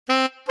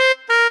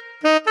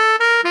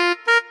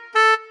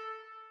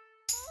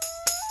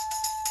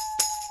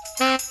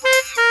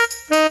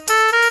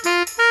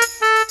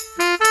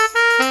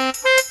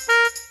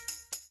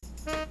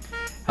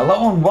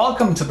Hello and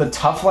welcome to the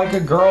Tough Like a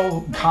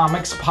Girl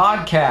Comics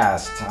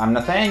Podcast. I'm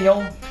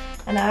Nathaniel.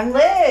 And I'm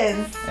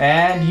Liz.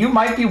 And you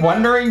might be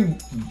wondering,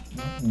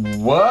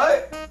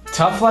 what?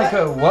 Tough like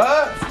a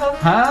what?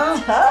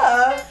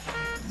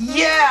 Tough.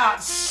 Yeah,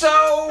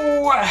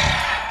 so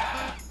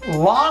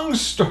long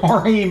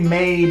story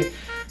made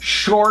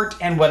short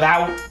and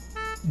without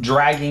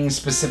dragging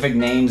specific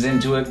names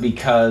into it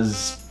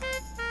because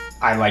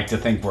I like to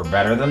think we're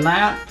better than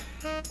that.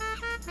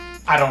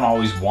 I don't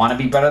always want to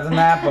be better than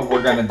that, but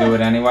we're going to do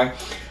it anyway.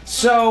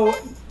 So,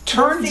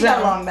 turns we'll see out...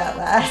 how long that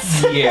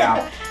lasts.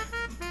 Yeah.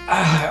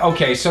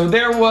 Okay, so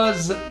there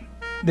was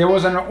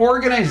an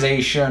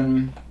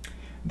organization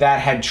that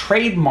had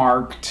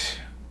trademarked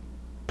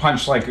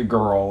Punch Like a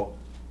Girl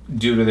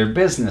due to their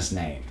business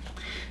name.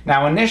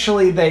 Now,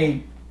 initially,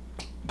 they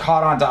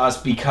caught on to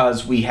us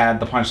because we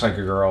had the Punch Like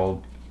a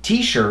Girl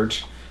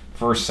t-shirt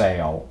for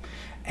sale.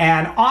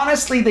 And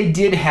honestly, they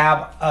did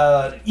have,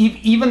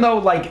 even though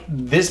like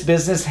this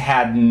business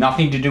had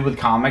nothing to do with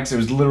comics, there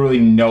was literally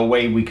no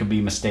way we could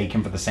be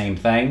mistaken for the same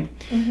thing.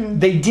 Mm-hmm.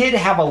 They did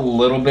have a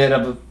little bit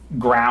of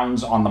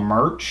grounds on the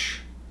merch,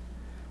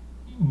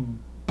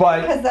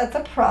 but because that's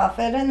a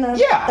profit and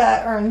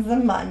that earns the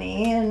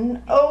money.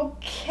 And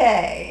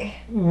okay,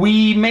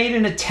 we made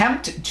an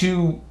attempt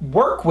to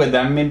work with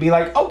them and be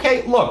like,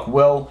 okay, look,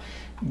 well,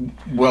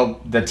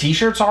 the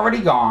t-shirt's already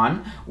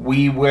gone.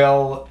 We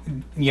will,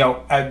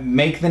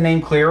 make the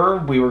name clearer.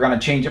 We were going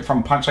to change it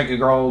from Punch Like a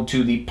Girl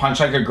to the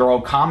Punch Like a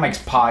Girl Comics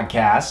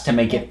Podcast to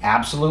make it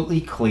absolutely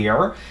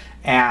clear,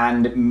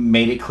 and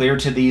made it clear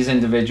to these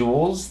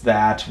individuals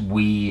that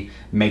we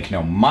make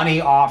no money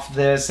off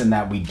this and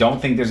that we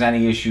don't think there's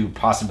any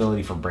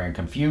possibility for brand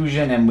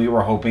confusion, and we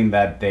were hoping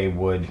that they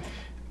would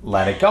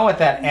let it go at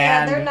that.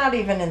 Yeah, and they're not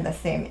even in the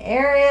same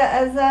area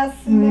as us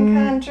in the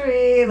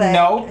country.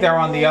 No, they're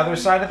on the other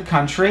side of the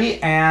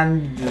country,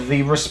 and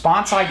the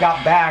response I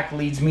got back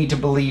leads me to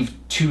believe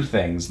two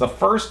things. The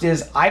first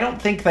is, I don't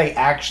think they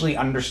actually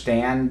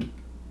understand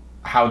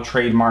how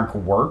trademark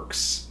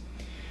works,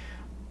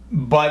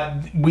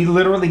 but we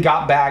literally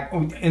got back,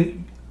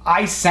 and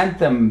I sent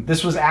them,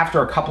 this was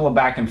after a couple of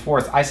back and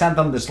forth, I sent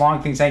them this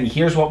long thing saying,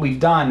 here's what we've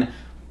done.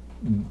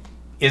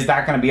 Is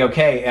that going to be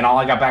okay? And all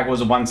I got back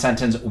was one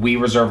sentence: we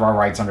reserve our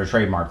rights under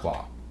trademark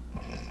law.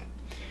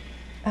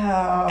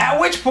 Oh. At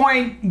which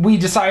point we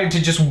decided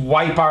to just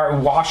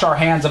wash our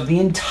hands of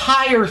the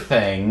entire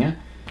thing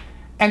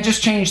and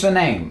just change the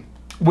name,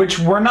 which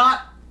we're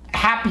not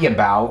happy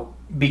about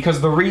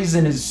because the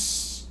reason is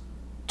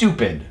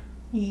stupid.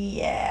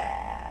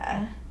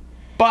 Yeah.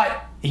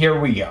 But here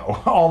we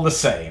go, all the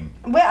same.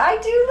 Well, I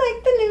do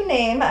like the new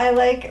name.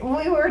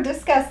 We were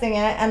discussing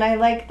it, and I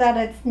like that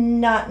it's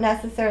not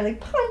necessarily,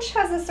 Punch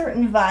has a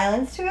certain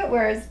violence to it,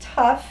 whereas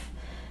Tough,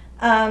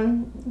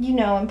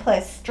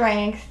 implies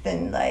strength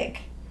and,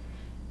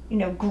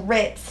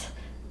 grit,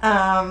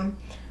 but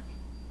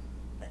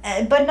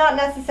not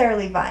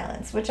necessarily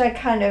violence, which I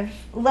kind of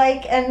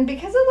like, and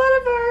because a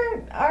lot of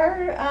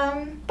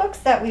our books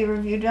that we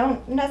review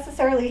don't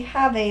necessarily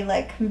have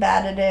a,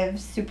 combative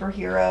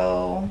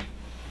superhero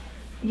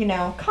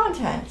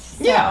content.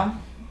 So. Yeah.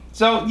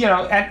 So,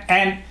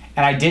 and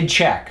I did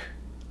check.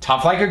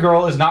 Tough Like a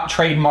Girl is not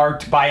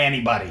trademarked by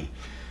anybody.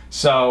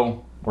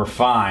 So, we're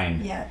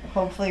fine. Yeah,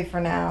 hopefully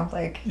for now.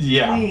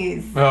 Yeah.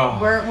 Please. Oh.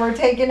 We're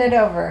taking it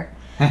over.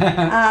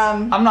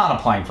 I'm not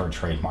applying for a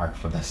trademark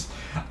for this.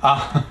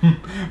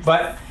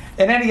 But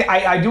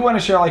I do want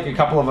to share a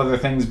couple of other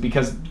things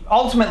because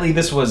ultimately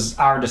this was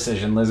our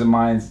decision, Liz and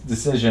mine's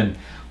decision.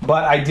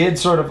 But I did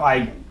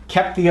I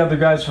kept the other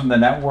guys from the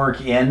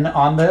network in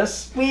on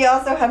this. We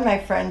also had my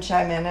friend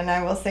chime in, and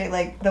I will say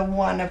the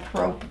one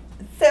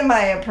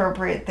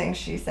semi-appropriate thing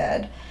she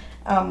said,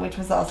 which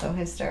was also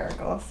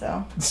hysterical.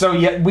 So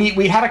yeah,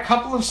 we had a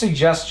couple of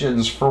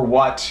suggestions for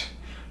what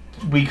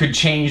we could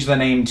change the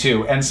name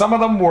to, and some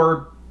of them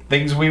were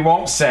things we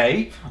won't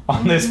say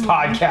on this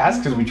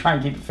podcast because we try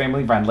and keep it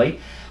family friendly.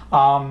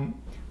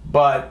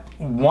 But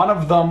one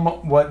of them,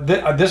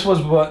 this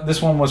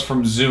one was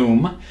from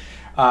Zoom.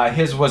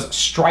 His was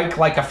Strike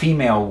Like a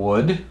Female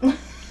Would.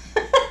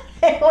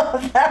 I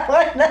love that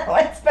one. That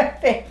one's my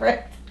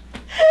favorite.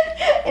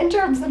 In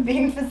terms of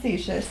being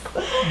facetious.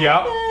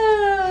 Yep.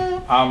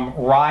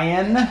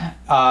 Ryan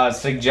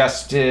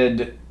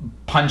suggested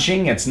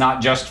Punching. It's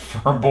not just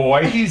for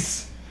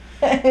boys.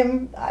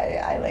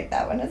 I like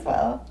that one as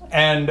well.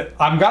 And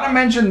I'm gonna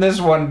mention this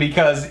one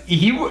because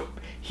he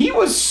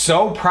was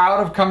so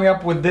proud of coming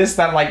up with this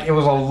that it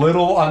was a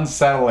little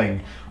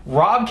unsettling.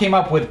 Rob came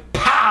up with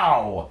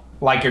Pow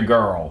Like a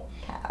Girl.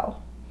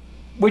 Pow.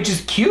 Which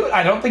is cute.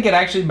 I don't think it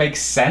actually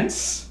makes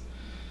sense.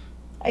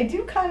 I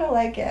do kind of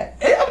like it.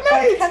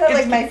 That's kind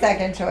of my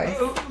second choice.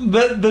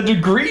 The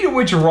degree to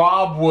which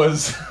Rob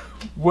was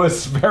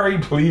very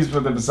pleased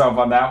with himself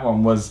on that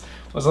one was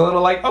a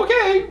little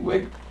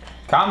okay,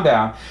 calm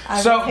down.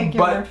 I will take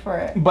your word for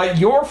it. But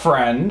your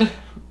friend,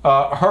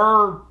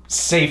 her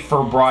safe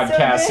for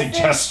broadcast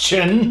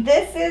suggestion.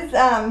 This is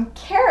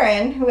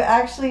Karen, who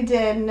actually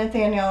did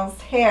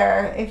Nathaniel's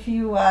hair. If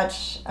you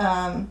watch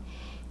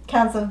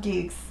Council of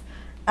Geeks,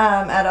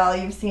 at all.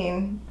 You've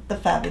seen the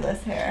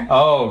fabulous hair.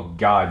 Oh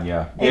God,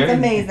 yeah. It's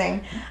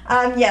amazing.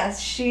 Yes,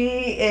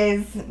 she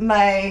is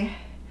my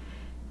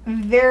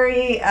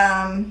very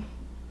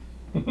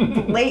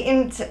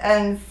blatant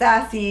and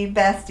sassy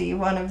bestie,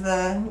 one of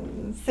the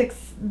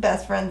 6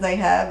 best friends I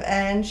have,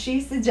 and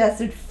she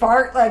suggested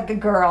fart like a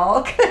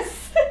girl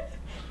because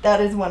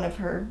that is one of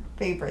her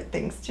favorite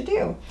things to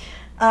do.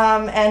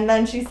 And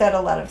then she said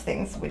a lot of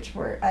things which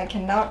I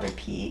cannot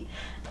repeat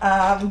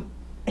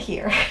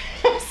here.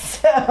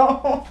 So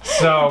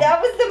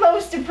that was the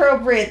most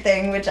appropriate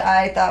thing, which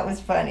I thought was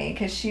funny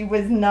because she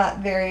was not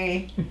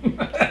very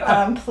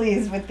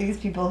pleased with these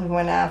people who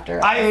went after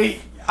us.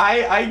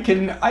 I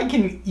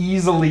can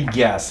easily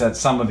guess at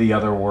some of the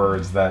other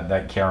words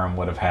that Karen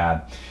would have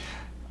had.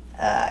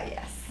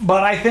 Yes.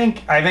 But I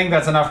think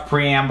that's enough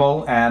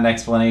preamble and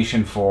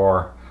explanation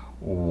for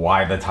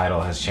why the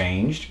title has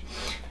changed.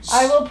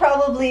 I will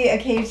probably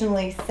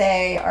occasionally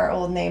say our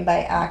old name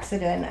by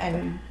accident,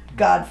 and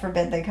God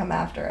forbid they come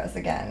after us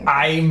again.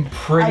 I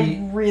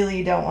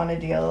really don't want to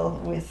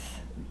deal with.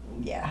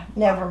 Yeah,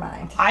 never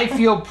mind. I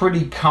feel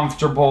pretty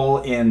comfortable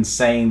in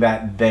saying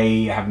that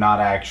they have not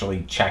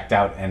actually checked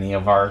out any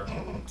of our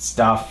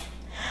stuff.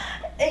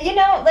 You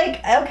know,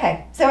 like,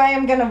 okay, so I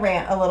am going to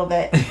rant a little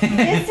bit.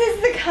 This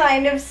is the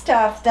kind of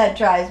stuff that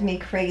drives me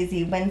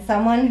crazy when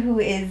someone who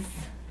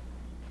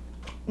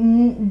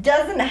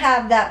doesn't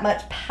have that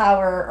much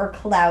power or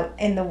clout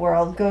in the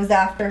world goes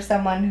after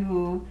someone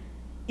who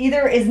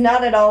either is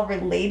not at all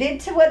related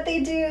to what they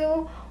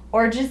do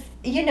or just,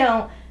 you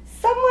know,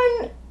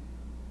 someone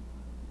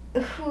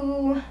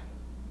who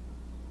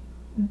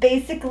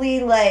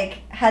basically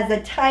like has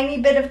a tiny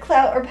bit of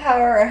clout or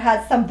power or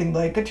has something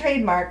like a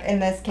trademark in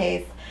this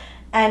case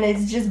and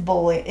is just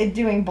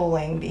doing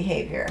bullying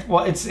behavior.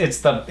 Well, it's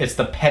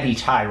the petty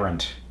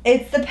tyrant.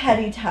 It's the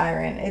petty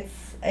tyrant.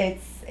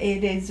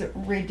 It is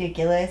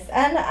ridiculous,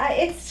 and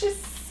it's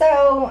just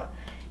so,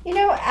 you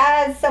know,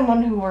 as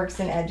someone who works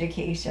in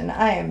education,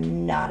 I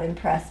am not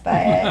impressed by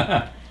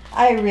it.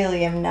 I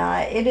really am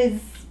not. It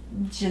is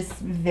just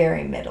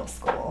very middle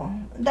school.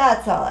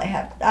 That's all I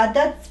have.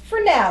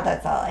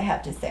 That's all I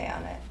have to say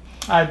on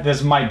it.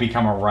 This might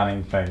become a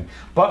running thing,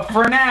 but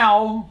for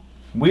now,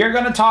 we are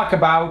going to talk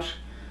about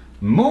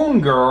Moon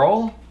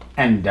Girl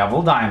and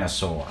Devil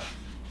Dinosaur.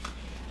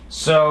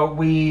 So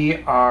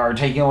we are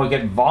taking a look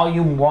at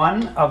Volume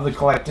 1 of the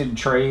collected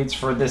trades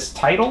for this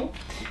title.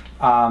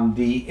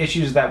 The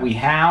issues that we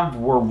have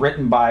were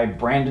written by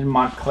Brandon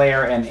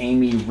Montclair and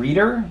Amy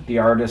Reeder. The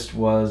artist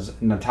was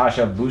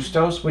Natasha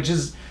Bustos,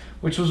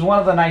 which was one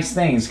of the nice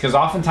things, because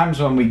oftentimes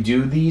when we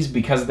do these,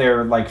 because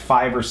they're like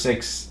 5 or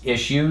 6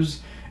 issues,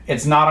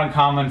 it's not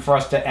uncommon for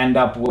us to end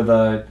up with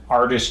an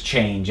artist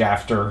change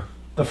after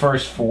the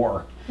first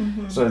 4.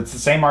 Mm-hmm. So it's the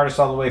same artist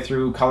all the way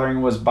through.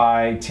 Coloring was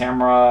by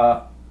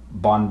Tamara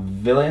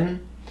Bonvillain,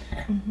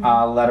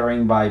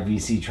 lettering by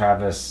V.C.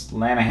 Travis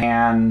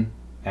Lanahan,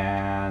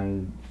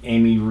 and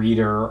Amy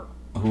Reeder,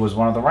 who was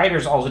one of the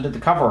writers, also did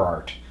the cover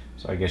art.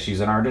 So I guess she's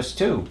an artist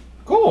too.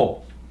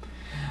 Cool.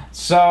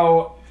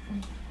 So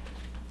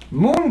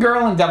Moon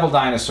Girl and Devil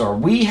Dinosaur.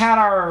 We had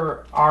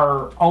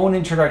our own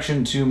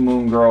introduction to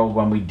Moon Girl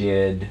when we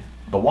did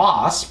The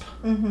Wasp.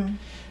 Mm-hmm.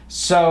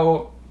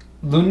 So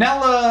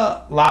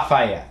Lunella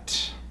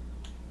Lafayette.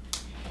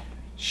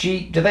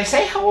 Did they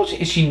say how old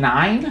is she?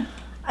 9?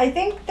 I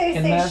think they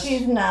say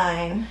she's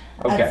 9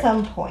 at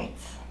some point.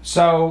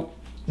 So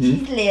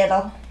she's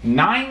little.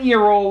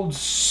 9-year-old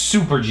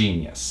super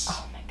genius.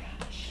 Oh my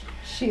gosh.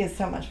 She is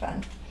so much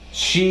fun.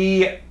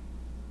 She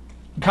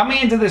coming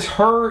into this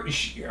her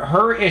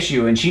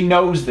issue, and she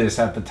knows this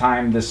at the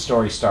time this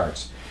story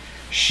starts.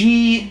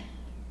 She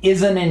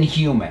is an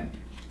Inhuman.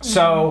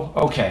 So,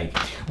 okay.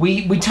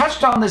 We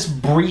touched on this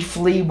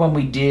briefly when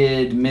we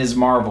did Ms.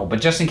 Marvel,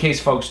 but just in case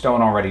folks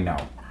don't already know.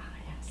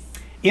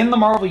 In the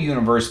Marvel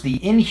Universe, the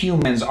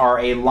Inhumans are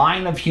a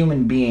line of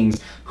human beings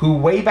who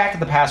way back in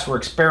the past were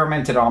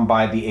experimented on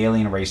by the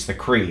alien race, the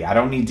Kree. I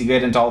don't need to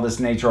get into all this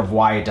nature of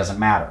why, it doesn't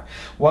matter.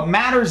 What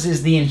matters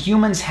is the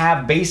Inhumans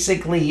have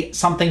basically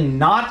something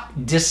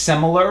not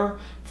dissimilar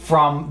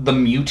from the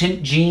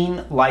mutant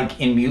gene, like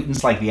in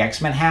mutants like the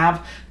X-Men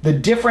have. The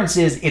difference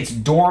is it's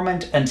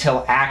dormant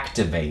until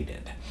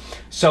activated.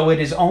 So it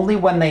is only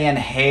when they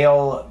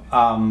inhale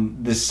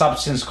this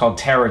substance called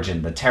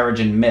Terrigen, the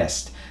Terrigen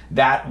mist,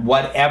 that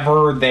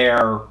whatever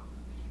their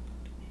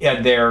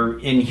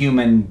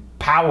inhuman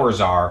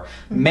powers are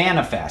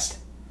manifest.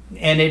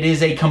 And it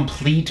is a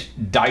complete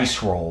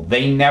dice roll.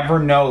 They never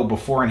know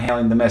before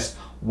inhaling the mist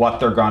what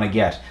they're going to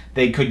get.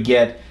 They could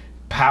get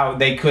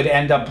they could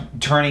end up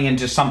turning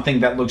into something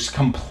that looks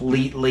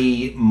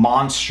completely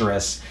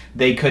monstrous.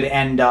 They could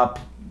end up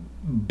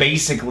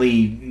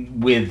basically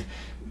with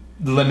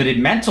limited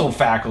mental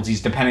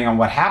faculties depending on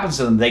what happens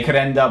to them. They could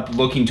end up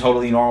looking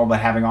totally normal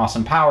but having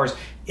awesome powers.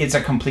 It's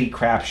a complete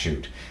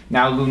crapshoot.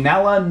 Now,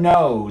 Lunella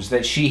knows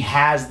that she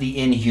has the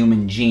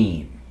Inhuman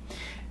gene,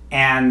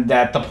 and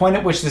at the point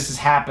at which this has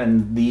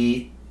happened,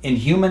 the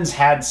Inhumans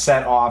had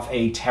set off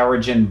a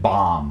Terrigen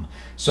bomb.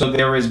 So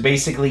there is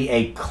basically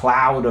a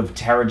cloud of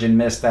Terrigen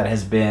mist that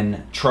has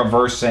been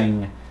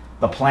traversing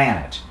the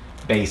planet,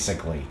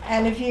 basically.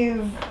 And if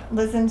you've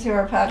listened to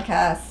our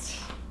podcast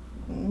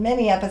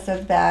many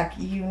episodes back,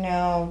 you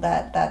know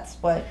that that's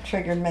what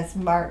triggered Miss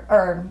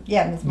Marvel.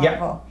 Yep.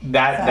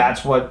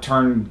 That's what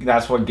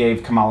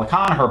gave Kamala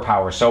Khan her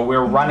power. So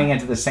we're running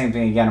into the same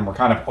thing again, and we're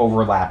kind of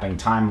overlapping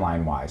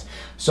timeline wise.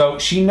 So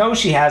she knows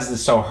she has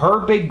this. So her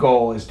big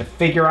goal is to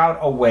figure out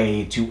a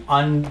way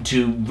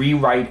to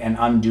rewrite and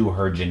undo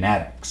her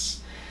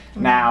genetics.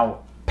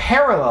 Now,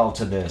 parallel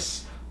to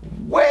this,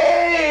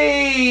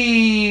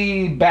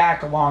 way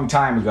back a long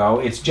time ago,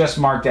 it's just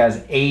marked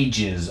as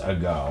ages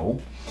ago.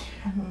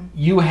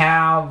 You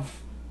have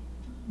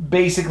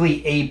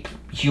basically ape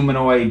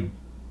humanoid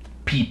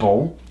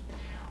people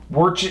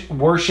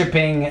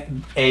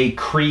worshipping a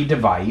Kree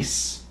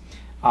device.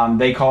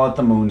 They call it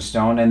the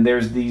Moonstone, and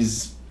there's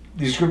these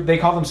group. They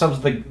call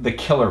themselves the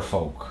Killer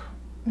Folk.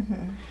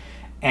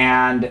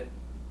 And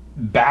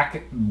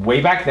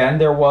way back then,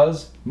 there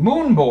was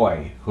Moon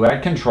Boy, who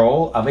had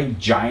control of a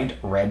giant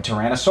red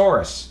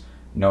Tyrannosaurus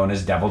known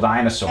as Devil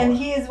Dinosaur. And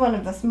he is one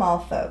of the small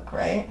folk,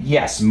 right?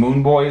 Yes,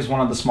 Moon Boy is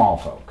one of the small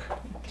folk.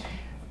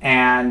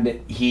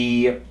 And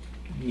he,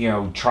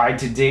 tried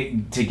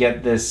to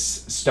get this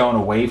stone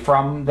away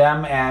from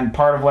them, and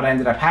part of what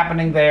ended up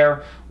happening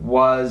there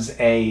was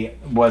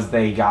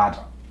they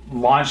got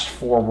launched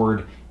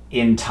forward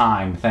in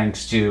time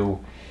thanks to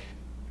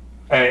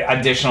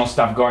additional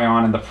stuff going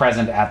on in the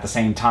present at the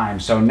same time.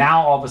 So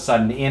now all of a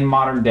sudden in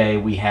modern day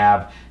we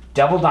have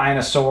Devil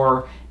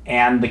Dinosaur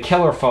and the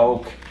Killer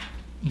Folk,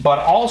 but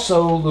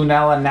also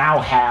Lunella now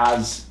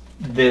has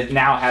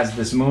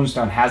this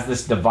Moonstone, has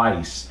this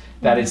device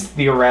that is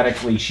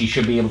theoretically she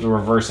should be able to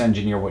reverse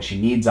engineer what she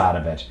needs out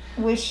of it.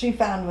 Which she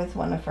found with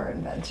one of her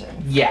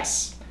inventions.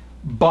 Yes,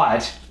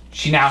 but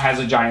she now has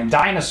a giant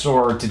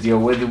dinosaur to deal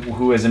with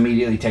who has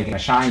immediately taken a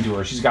shine to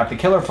her. She's got the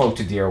Killer Folk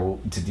to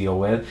deal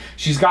with.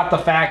 She's got the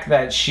fact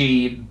that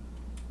she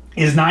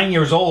is 9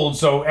 years old,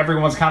 so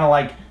everyone's kind of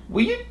like,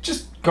 will you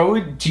just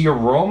go to your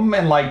room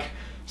and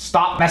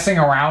stop messing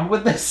around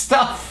with this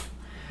stuff?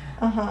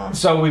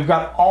 So we've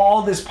got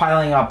all this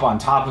piling up on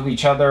top of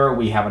each other.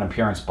 We have an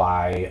appearance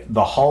by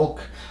the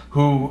Hulk,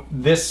 who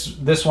this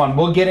one,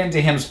 we'll get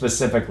into him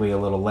specifically a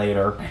little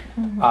later.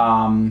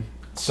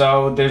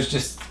 So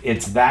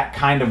it's that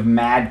kind of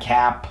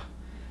madcap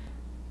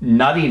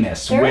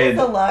nuttiness. There is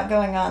a lot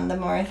going on the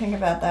more I think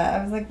about that.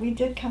 I was like, we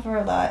did cover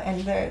a lot,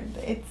 and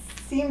it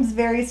seems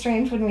very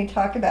strange when we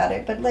talk about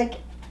it, but Lunella,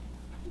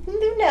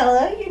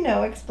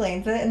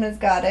 explains it and has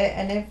got it,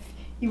 and if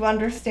you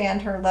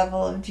understand her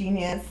level of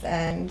genius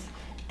and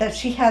that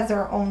she has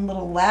her own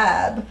little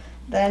lab,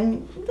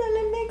 then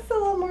it makes a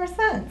little more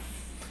sense.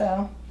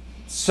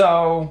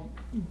 So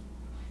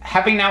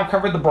having now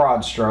covered the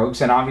broad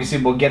strokes, and obviously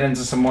we'll get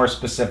into some more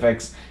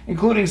specifics,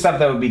 including stuff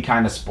that would be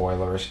kind of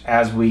spoilers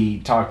as we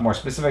talk more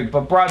specific,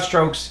 but broad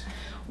strokes,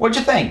 what'd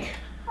you think?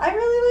 I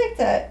really liked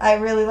it. I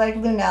really like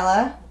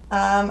Lunella.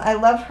 I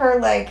love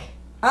her,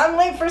 I'm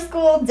late for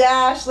school,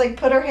 dash,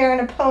 put her hair in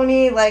a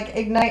pony,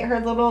 ignite her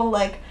little,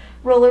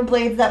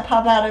 rollerblades that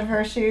pop out of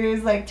her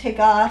shoes, take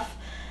off.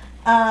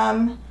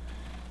 I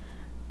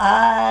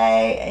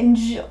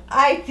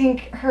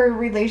think her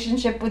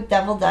relationship with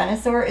Devil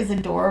Dinosaur is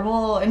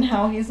adorable, and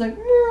how he's like,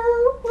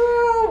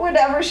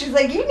 whatever. She's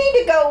like, you need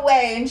to go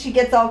away, and she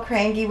gets all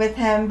cranky with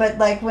him. But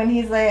when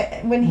he needs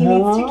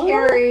to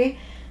carry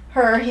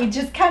her, he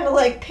just kind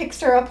of picks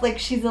her up like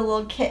she's a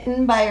little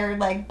kitten by her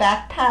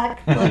backpack,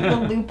 the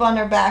loop on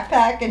her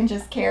backpack, and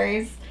just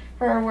carries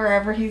her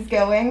wherever he's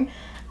going.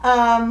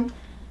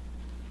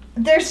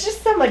 There's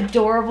just some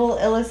adorable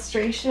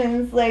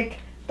illustrations,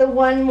 the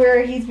one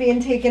where he's being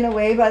taken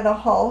away by the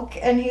Hulk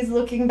and he's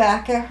looking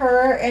back at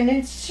her, and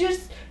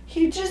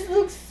he just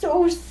looks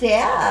so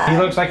sad. He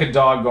looks like a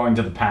dog going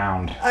to the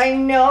pound. I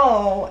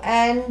know,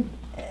 and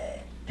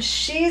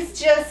she's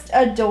just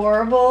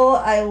adorable.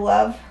 I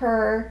love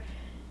her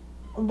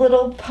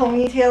little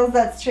ponytails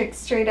that stick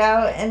straight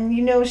out, and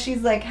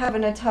she's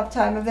having a tough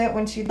time of it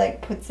when she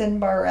puts in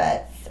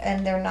barrettes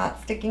and they're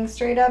not sticking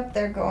straight up,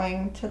 they're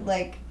going to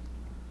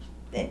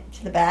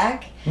to the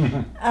back.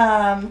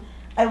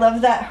 I love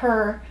that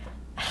her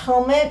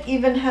helmet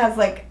even has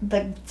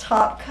the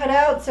top cut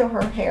out so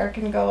her hair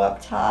can go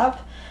up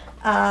top.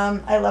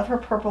 I love her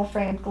purple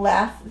framed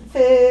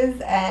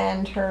glasses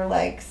and her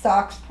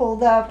socks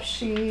pulled up.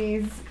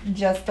 She's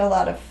just a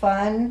lot of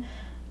fun.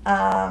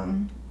 I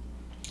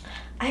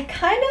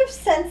kind of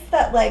sense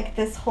that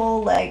this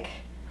whole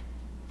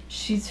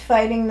she's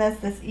fighting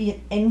this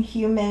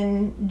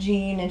inhuman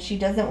gene, and she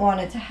doesn't want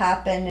it to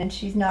happen, and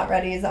she's not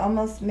ready, is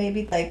almost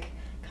maybe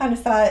kind of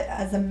saw it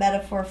as a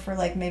metaphor for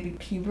maybe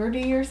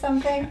puberty or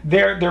something.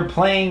 They're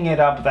playing it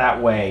up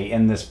that way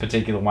in this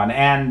particular one,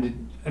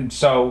 and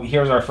so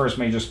here's our first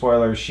major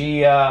spoiler.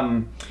 She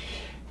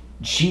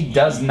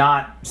does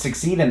not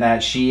succeed in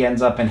that. She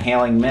ends up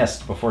inhaling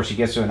mist before she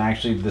gets to it, and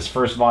actually this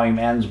first volume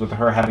ends with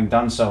her having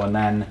done so, and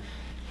then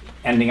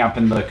ending up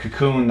in the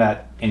cocoon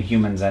that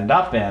Inhumans end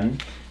up in.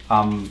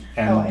 And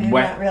I did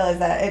not realize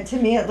that. To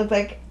me, it looked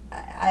like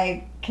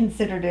I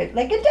considered it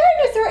like a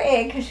dinosaur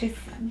egg because she's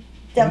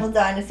Devil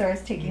Dinosaur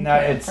is taking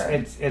care of her.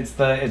 It's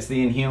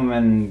the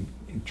Inhuman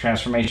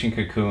transformation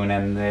cocoon,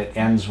 and it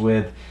ends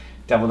with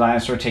Devil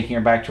Dinosaur taking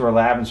her back to her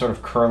lab and sort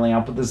of curling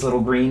up with this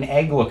little green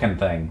egg-looking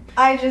thing.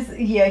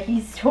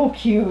 He's so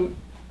cute.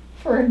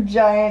 For a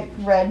giant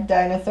red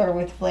dinosaur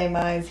with flame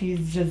eyes,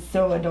 he's just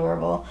so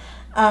adorable.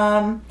 It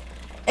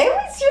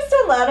was just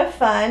a lot of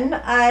fun.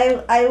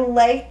 I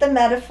like the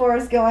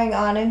metaphors going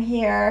on in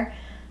here.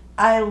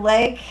 I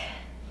like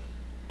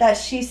that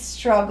she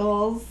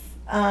struggles.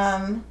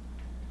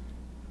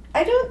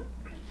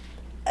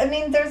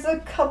 There's a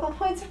couple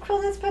points of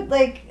coolness, but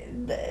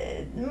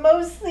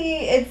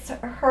mostly it's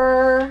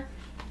her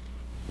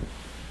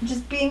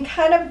just being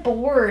kind of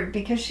bored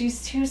because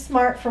she's too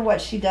smart for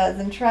what she does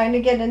and trying to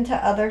get into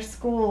other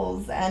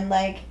schools and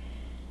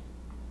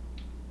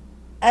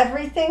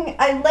everything.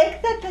 I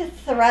like that the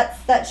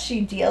threats that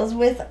she deals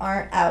with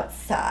aren't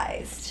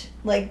outsized.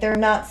 They're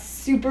not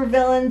super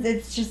villains.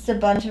 It's just a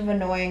bunch of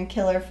annoying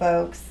killer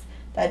folks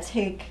that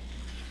take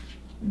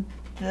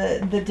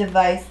the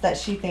device that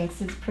she thinks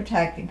is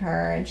protecting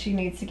her, and she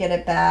needs to get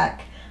it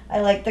back. I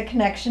like the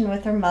connection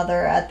with her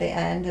mother at the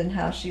end and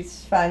how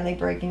she's finally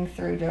breaking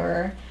through to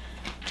her.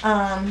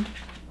 I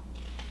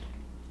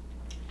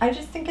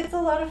just think it's a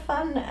lot of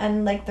fun,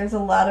 and there's a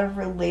lot of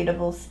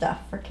relatable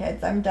stuff for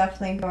kids. I'm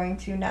definitely going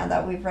to, now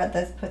that we've read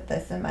this, put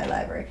this in my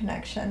library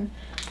connection.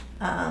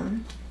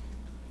 And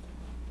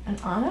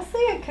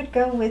honestly, I could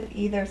go with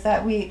either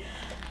set.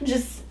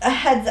 Just a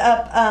heads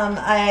up,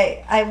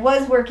 I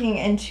was working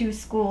in two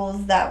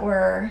schools that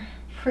were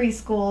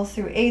preschool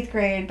through 8th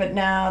grade, but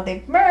now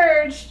they've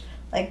merged,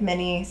 like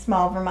many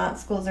small Vermont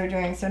schools are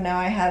doing. So now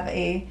I have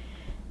a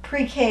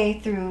pre-K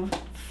through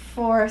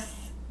 4th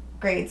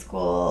grade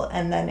school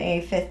and then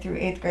a 5th through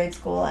 8th grade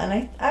school.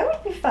 And I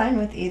would be fine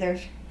with either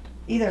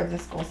of the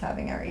schools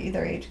having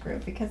either age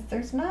group, because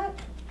there's not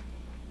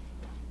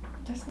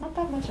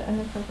that much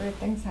inappropriate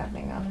things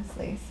happening,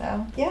 honestly.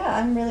 So yeah,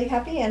 I'm really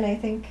happy, and I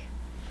think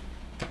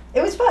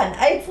it was fun.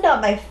 It's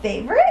not my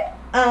favorite,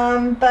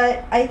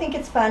 but I think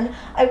it's fun.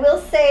 I will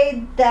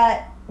say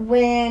that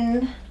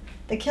when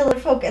the killer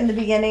folk in the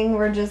beginning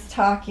were just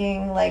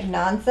talking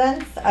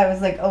nonsense, I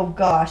was like, oh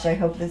gosh, I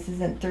hope this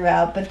isn't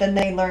throughout. But then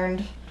they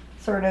learned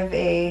sort of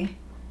a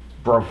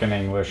broken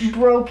English,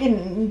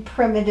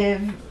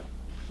 primitive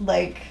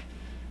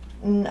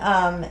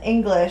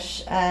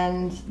English,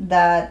 and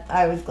that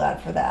I was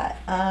glad for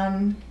that.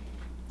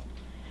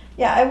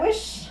 Yeah, I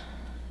wish,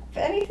 if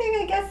anything,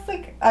 I guess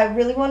I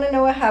really want to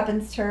know what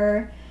happens to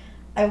her.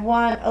 I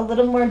want a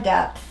little more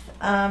depth.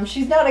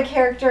 She's not a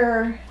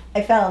character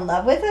I fell in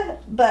love with,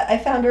 but I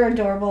found her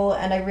adorable,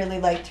 and I really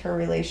liked her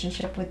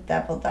relationship with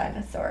Devil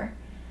Dinosaur.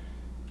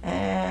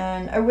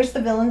 And I wish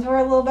the villains were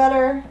a little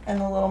better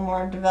and a little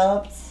more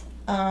developed.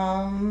 But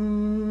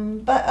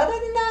other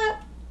than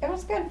that, it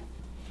was good.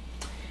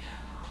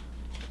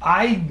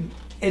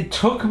 It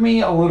took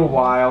me a little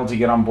while to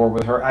get on board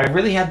with her. I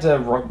really had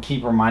to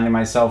keep reminding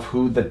myself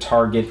who the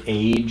target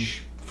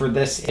age for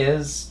this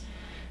is,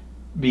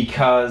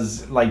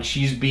 because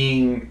she's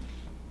being,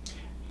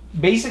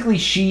 basically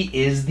she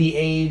is the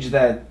age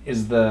that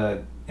is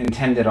the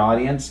intended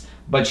audience,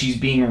 but she's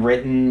being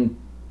written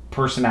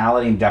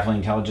personality and definitely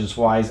intelligence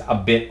wise a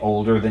bit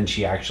older than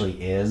she actually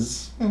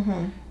is,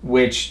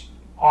 which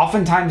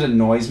oftentimes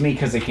annoys me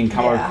because it can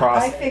come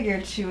across. I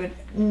figured she would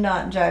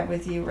not jive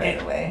with you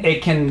right away.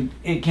 It can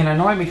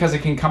annoy me because it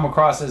can come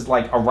across as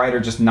a writer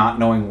just not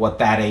knowing what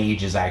that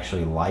age is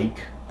actually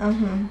like.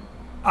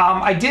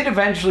 I did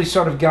eventually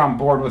sort of get on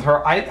board with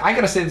her. I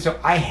gotta say this,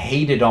 I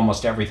hated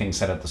almost everything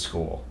said at the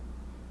school.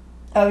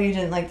 Oh, you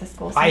didn't like the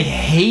school scene? I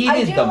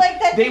hated them. I do like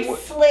that they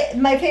slid.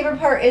 My favorite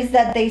part is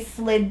that they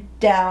slid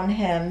down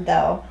him,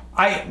 though.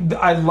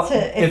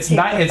 It's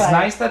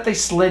nice that they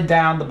slid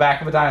down the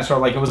back of a dinosaur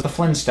like it was the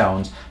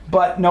Flintstones.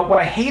 But no, what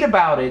I hate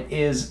about it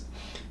is,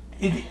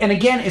 and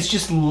again, it's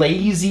just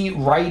lazy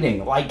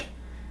writing.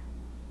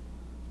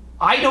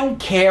 I don't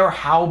care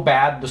how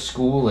bad the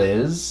school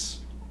is.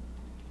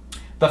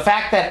 The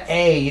fact that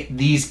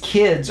these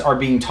kids are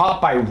being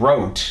taught by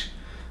rote.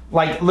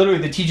 Literally,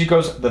 the teacher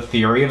goes, the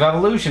theory of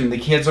evolution. The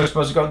kids are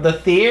supposed to go, the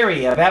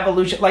theory of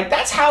evolution.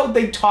 That's how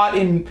they taught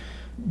in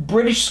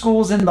British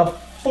schools in the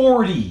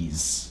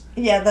 40s.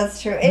 Yeah,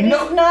 that's true. It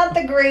is not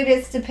the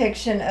greatest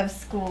depiction of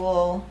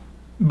school.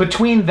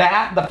 Between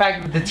that, the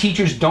fact that the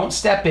teachers don't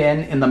step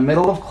in the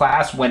middle of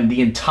class when the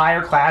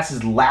entire class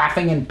is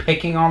laughing and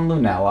picking on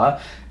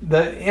Lunella.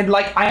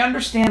 I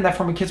understand that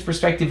from a kid's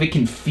perspective, it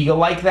can feel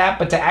like that,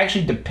 but to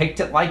actually depict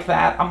it like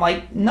that, I'm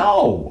like,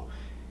 no.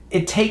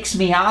 It takes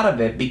me out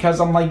of it,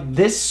 because I'm like,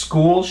 this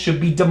school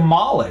should be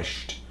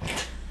demolished.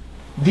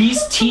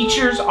 These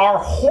teachers are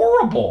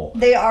horrible.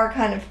 They are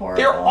kind of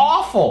horrible. They're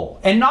awful.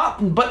 And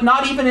not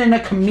even in a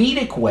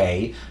comedic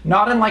way,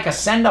 not in a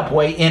send-up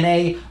way, in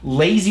a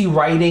lazy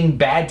writing,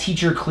 bad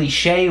teacher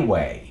cliche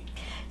way.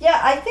 Yeah,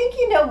 I think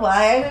you know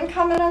why I didn't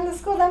comment on the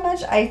school that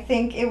much. I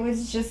think it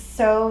was just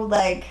so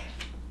like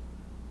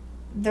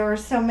there were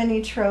so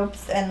many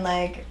tropes and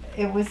like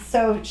it was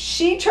so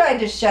she tried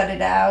to shut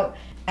it out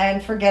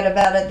and forget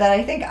about it that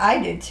I think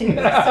I did too. So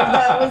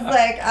that was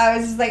like I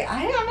was just like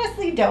I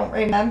honestly don't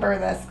remember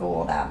the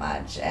school that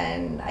much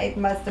and it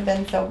must have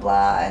been so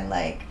blah and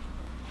like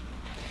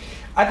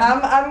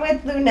I'm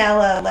with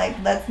Lunella, like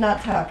let's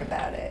not talk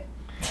about it.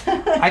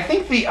 I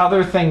think the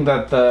other thing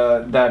that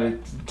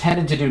it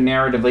tended to do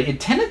narratively,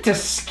 it tended to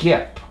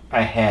skip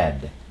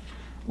ahead,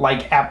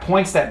 like at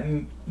points that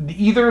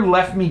either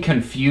left me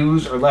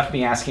confused or left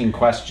me asking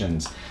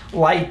questions.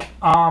 Like,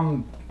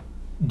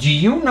 do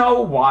you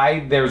know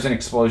why there's an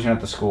explosion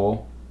at the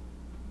school?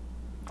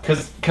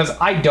 Because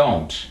I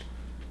don't.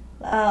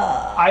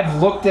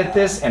 I've looked at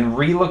this and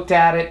re-looked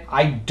at it.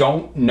 I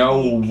don't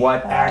know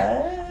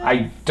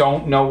I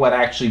don't know what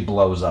actually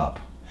blows up.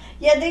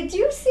 Yeah, they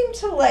do seem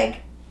to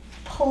like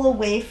pull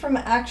away from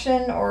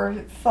action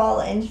or fall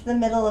into the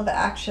middle of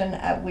action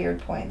at weird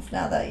points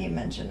now that you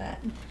mention it.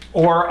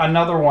 Or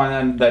another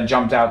one that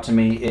jumped out to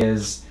me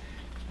is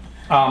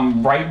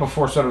right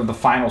before sort of the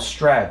final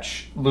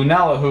stretch,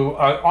 Lunella, who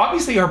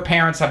obviously her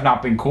parents have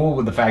not been cool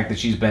with the fact that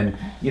she's been,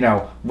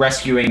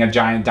 rescuing a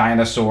giant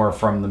dinosaur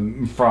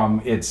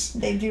from its...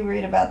 They do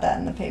read about that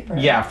in the paper.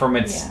 Yeah, from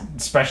its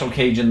special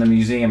cage in the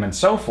museum and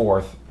so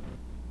forth.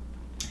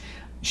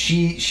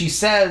 She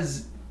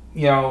says,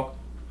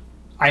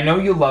 I know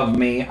you love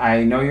me,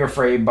 I know you're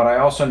afraid, but I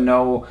also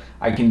know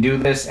I can do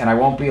this and I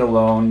won't be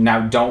alone.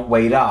 Now don't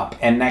wait up.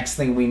 And next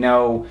thing we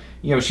know,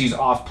 she's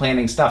off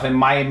planning stuff.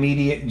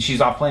 And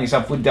she's off planning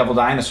stuff with Devil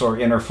Dinosaur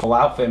in her full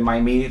outfit. And my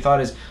immediate thought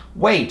is,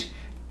 wait,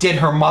 did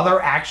her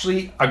mother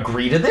actually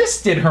agree to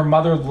this? Did her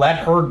mother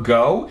let her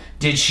go?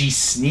 Did she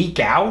sneak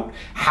out?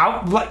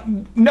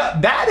 No,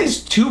 that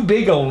is too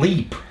big a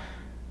leap.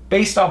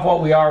 Based off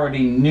what we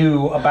already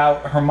knew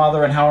about her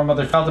mother and how her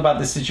mother felt about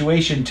this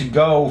situation to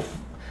go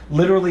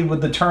literally with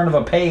the turn of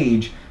a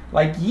page,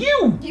 like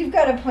you've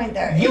got a point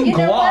there. You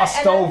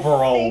glossed over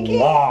a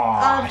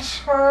lot. Of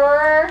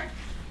her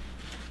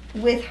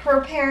with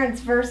her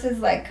parents versus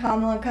like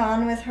Kamala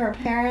Khan with her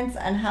parents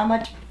and how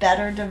much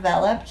better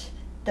developed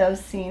those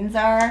scenes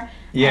are.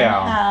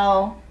 Yeah. And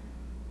how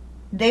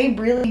they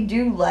really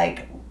do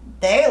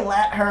they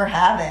let her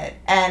have it.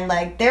 And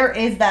like there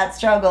is that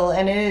struggle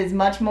and it is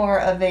much more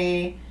of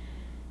a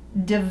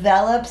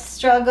developed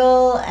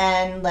struggle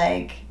and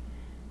like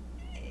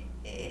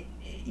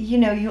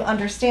you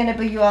understand it,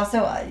 but you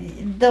also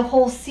the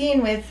whole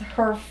scene with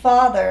her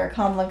father,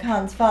 Kamala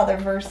Khan's father,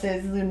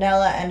 versus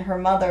Lunella and her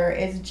mother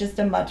is just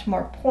a much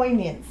more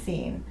poignant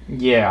scene.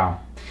 Yeah.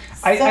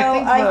 I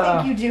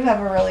think you do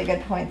have a really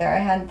good point there. I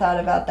hadn't thought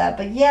about that,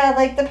 but yeah,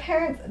 like the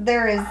parents,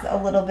 there is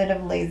a little bit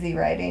of lazy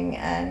writing,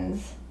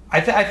 and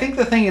I think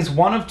the thing is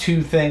one of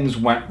two things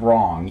went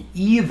wrong.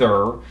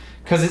 Either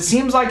because it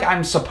seems like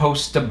I'm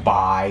supposed to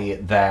buy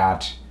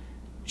that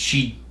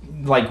she,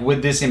 like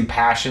with this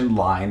impassioned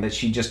line, that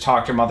she just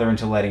talked her mother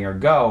into letting her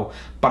go,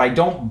 but I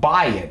don't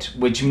buy it,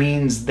 which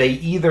means they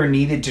either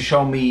needed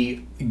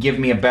to give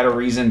me a better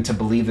reason to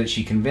believe that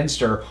she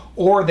convinced her,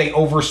 or they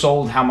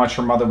oversold how much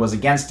her mother was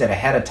against it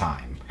ahead of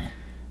time.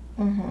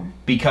 Mm-hmm.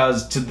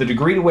 Because to the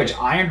degree to which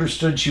I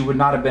understood she would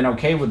not have been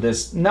okay with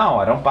this, no,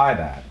 I don't buy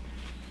that.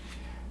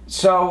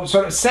 So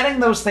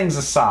setting those things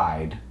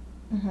aside,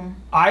 mm-hmm.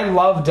 I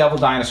love Devil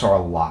Dinosaur a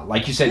lot.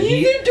 Like you said,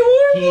 he's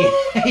adorable.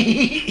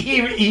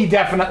 He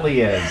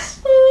definitely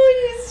is.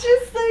 Oh,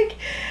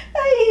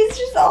 he's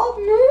just all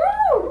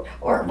moo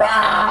or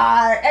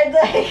rah, and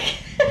like,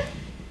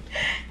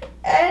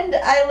 and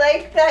I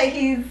like that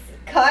he's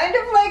kind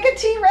of like a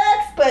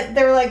T-Rex, but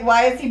they're like,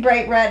 why is he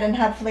bright red and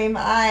have flame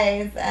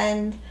eyes?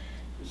 And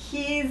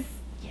he's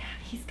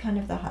kind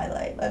of the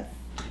highlight.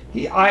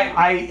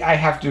 I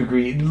have to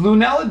agree.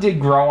 Lunella did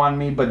grow on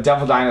me, but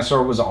Devil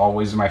Dinosaur was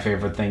always my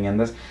favorite thing in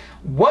this.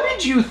 What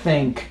did you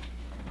think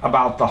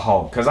about the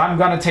Hulk? Because I'm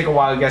going to take a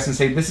wild guess and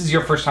say this is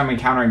your first time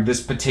encountering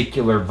this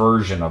particular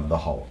version of the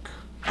Hulk.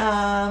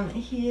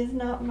 He is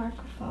not Mark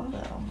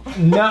Ruffalo.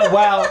 No,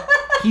 well,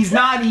 he's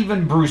not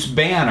even Bruce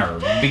Banner,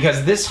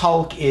 because this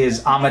Hulk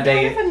is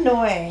Amadeus. Kind of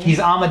annoying. He's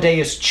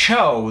Amadeus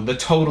Cho, the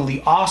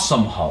totally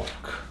awesome Hulk.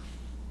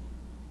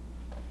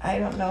 I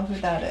don't know who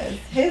that is.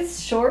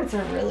 His shorts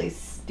are really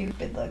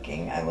stupid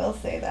looking, I will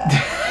say that.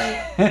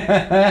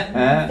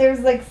 Like,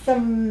 there's like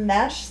some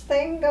mesh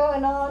thing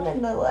going on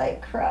in the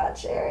like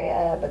crotch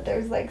area, but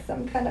there's like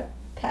some kind of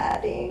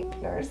padding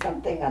or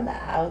something on the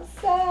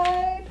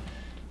outside.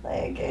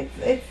 Like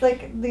it's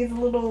like these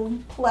little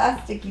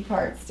plasticky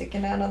parts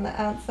sticking out on the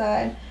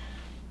outside.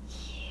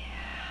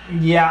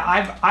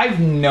 Yeah, I've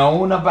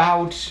known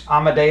about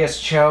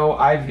Amadeus Cho.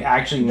 I've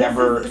actually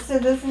never... This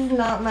is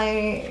not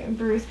my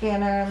Bruce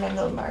Banner. I'm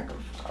into Mark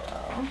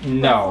Ruffalo.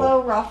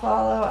 No.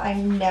 Ruffalo. I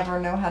never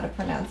know how to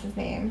pronounce his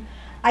name.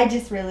 I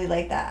just really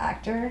like that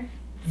actor.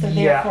 So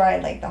therefore I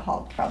like the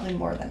Hulk probably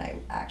more than I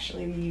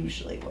actually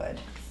usually would.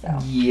 So.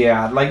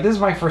 Yeah, like this is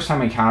my first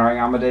time encountering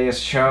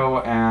Amadeus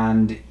Cho,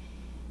 and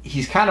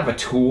he's kind of a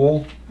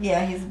tool.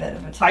 Yeah, he's a bit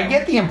of a tool. I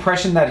get the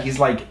impression that he's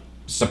like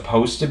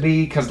supposed to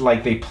be, because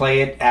like they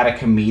play it at a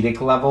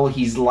comedic level.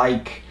 He's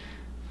like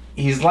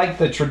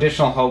the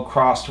traditional Hulk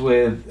crossed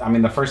with. I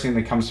mean, the first thing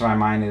that comes to my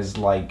mind is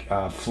like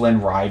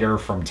Flynn Rider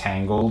from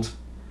Tangled.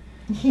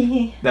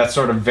 That's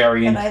sort of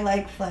very. But I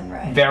like Flynn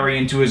Rider. Very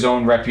into his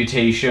own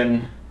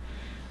reputation.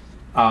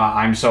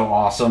 I'm so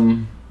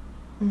awesome.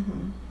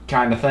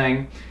 Kind of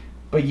thing.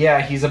 But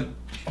yeah, he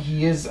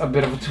is a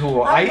bit of a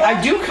tool.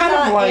 I do kind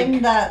of like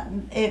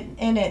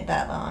in it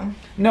that long.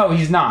 No,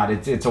 he's not.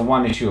 It's a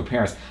one-issue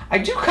appearance. I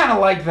do kind of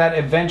like that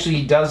eventually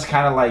he does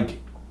kind of like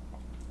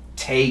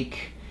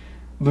take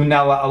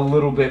Lunella a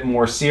little bit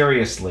more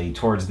seriously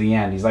towards the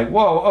end. He's like,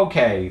 "Whoa,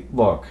 okay,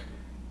 look,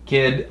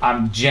 kid,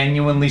 I'm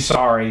genuinely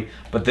sorry,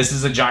 but this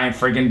is a giant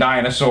friggin'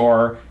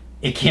 dinosaur.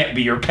 It can't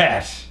be your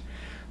pet."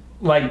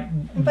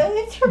 Like, but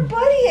it's her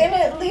buddy, and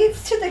it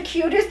leads to the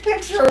cutest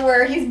picture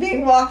where he's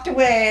being walked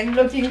away and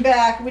looking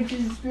back, which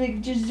is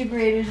just the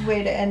greatest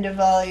way to end a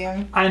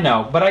volume. I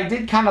know, but I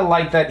did kind of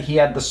like that he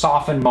had the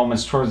softened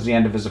moments towards the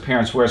end of his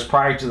appearance, whereas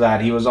prior to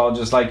that, he was all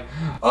just like,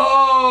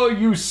 "Oh,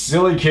 you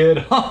silly kid,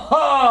 ha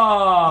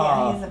ha!"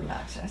 Yeah, he's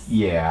obnoxious.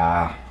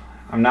 Yeah,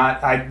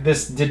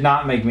 this did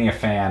not make me a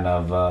fan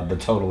of the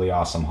Totally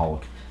Awesome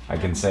Hulk. I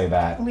can say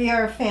that. We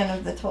are a fan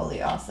of the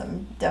Totally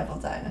Awesome Devil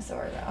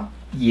Dinosaur, though.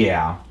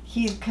 Yeah.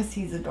 Because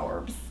he's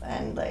adorbs.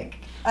 And, like,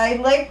 I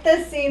like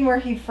the scene where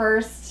he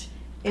first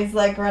is,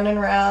 like, running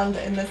around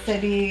in the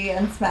city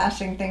and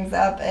smashing things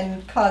up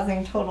and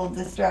causing total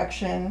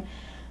destruction.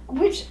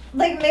 Which,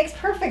 like, makes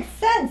perfect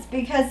sense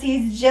because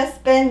he's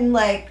just been,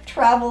 like,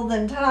 traveled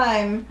in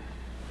time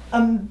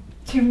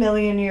 2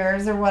 million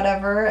years or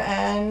whatever.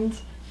 And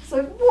it's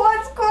like,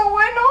 what's going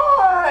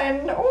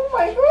on? Oh,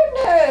 my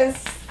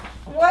goodness.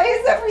 Why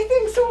is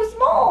everything so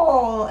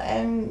small?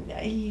 And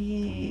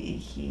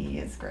he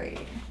is great.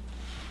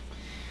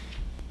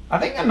 I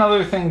think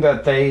another thing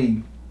that they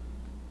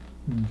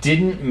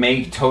didn't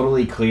make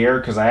totally clear,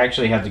 because I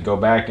actually had to go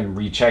back and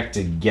recheck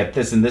to get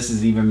this, and this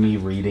is even me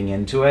reading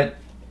into it.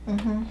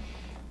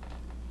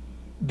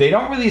 They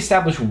don't really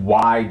establish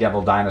why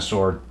Devil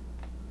Dinosaur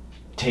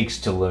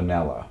takes to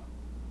Lunella.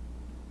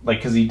 Like,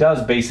 because he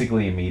does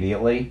basically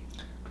immediately.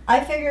 I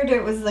figured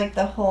it was like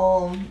the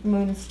whole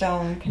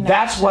Moonstone connection.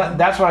 That's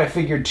what I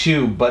figured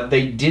too, but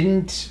they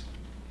didn't.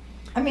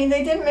 I mean,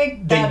 they didn't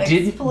make that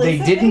explicitly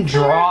They didn't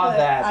draw clear,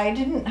 that. I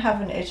didn't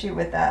have an issue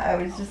with that.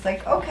 I was just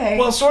like, okay,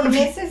 well, sort of.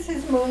 This is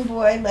his Moon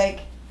Boy,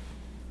 like.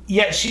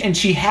 Yeah,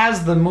 she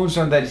has the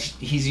Moonstone that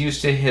he's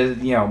used to his,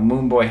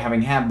 Moon Boy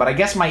having had. But I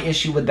guess my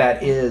issue with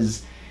that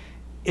is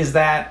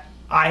that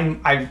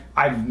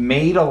I've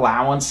made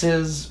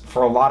allowances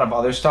for a lot of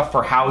other stuff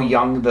for how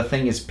young the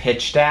thing is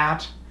pitched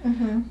at.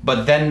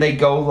 But then they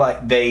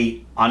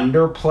they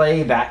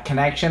underplay that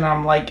connection.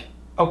 I'm like,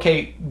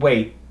 okay,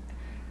 wait,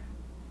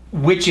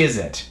 which is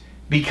it?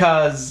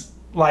 Because,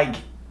 like,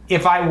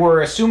 if I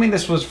were assuming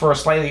this was for a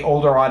slightly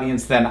older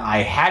audience than I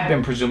had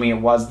been presuming it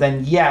was,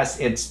 then yes,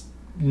 it's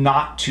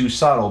not too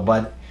subtle.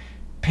 But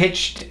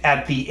pitched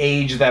at the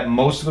age that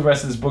most of the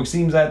rest of this book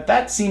seems at,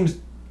 that seems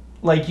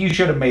like you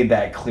should have made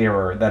that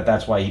clearer, that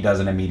that's why he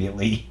doesn't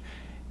immediately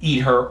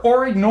eat her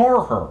or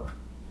ignore her.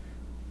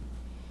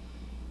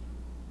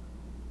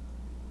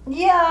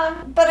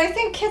 Yeah, but I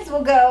think kids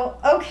will go,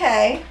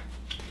 okay,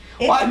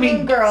 it's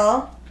Moon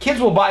Girl.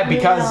 Kids will buy it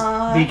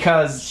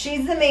because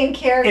she's the main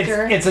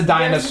character. It's a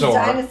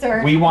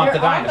dinosaur. We want the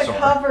dinosaur. They're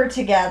on the cover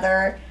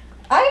together.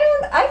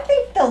 I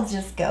think they'll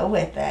just go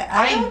with it.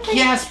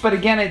 Yes, but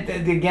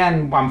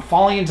again, I'm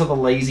falling into the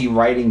lazy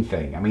writing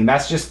thing. I mean,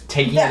 that's just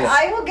taking it.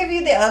 I will give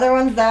you the other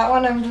ones. That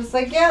one, I'm just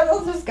like, yeah,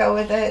 they'll just go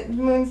with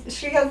it.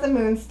 She has the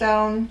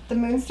Moonstone. The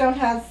Moonstone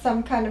has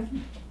some kind of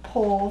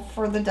pull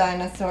for the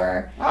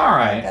dinosaur. All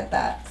right. I get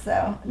that.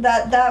 So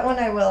that one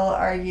I will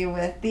argue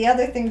with. The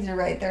other things, you're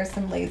right. There's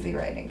some lazy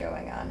writing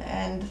going on,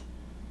 and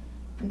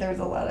there's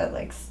a lot of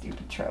like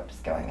stupid tropes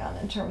going on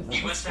in terms of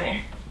the school.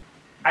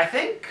 I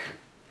think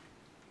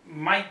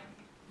might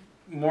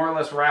more or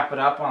less wrap it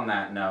up on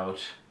that note.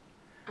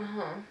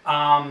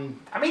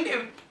 I mean,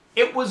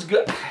 it was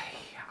good.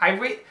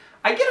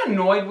 I get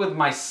annoyed with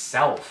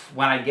myself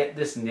when I get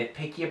this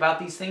nitpicky about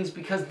these things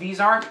because these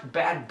aren't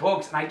bad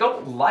books, and I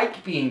don't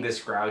like being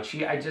this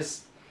grouchy.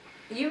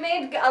 You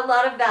made a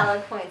lot of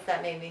valid points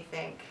that made me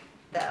think,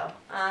 though.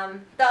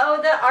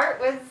 The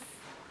art was.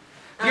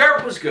 The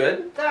art was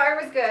good. The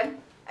art was good.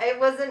 It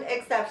wasn't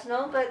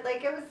exceptional, but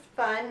like it was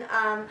fun.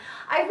 I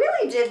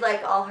really did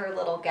like all her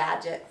little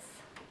gadgets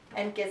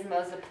and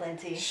gizmos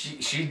aplenty.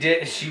 She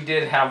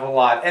did have a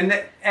lot,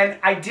 and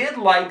I did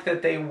like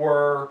that they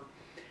were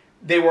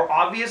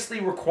obviously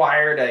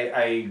required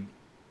a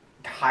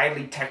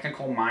highly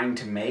technical mind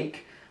to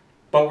make,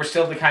 but were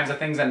still the kinds of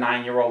things a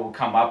 9-year-old would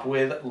come up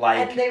with,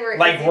 like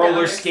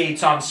roller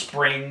skates on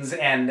springs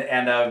and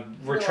a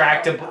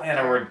retractable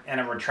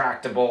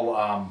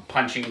retractable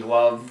punching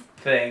glove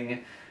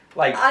thing.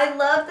 Like, I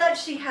love that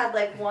she had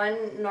like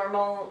one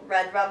normal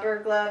red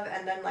rubber glove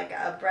and then like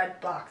a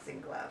red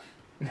boxing glove.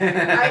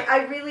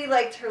 I really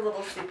liked her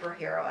little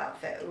superhero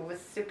outfit. It was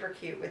super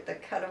cute with the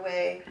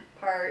cutaway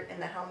part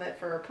and the helmet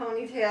for her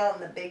ponytail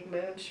and the big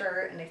moon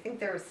shirt. And I think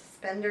there was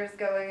suspenders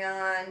going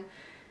on.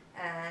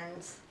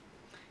 And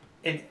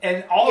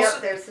also,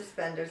 yep, there's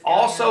suspenders going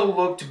also on.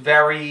 looked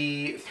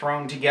very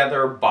thrown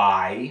together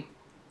by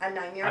a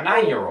 9-year-old. A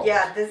 9-year-old.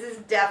 Yeah, this is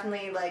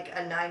definitely like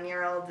a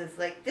 9-year-old is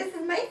like, this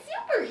is my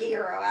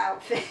superhero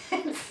outfit.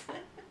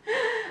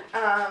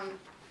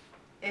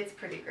 It's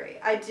pretty great.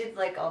 I did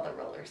like all the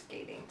roller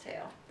skating too.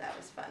 That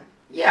was fun.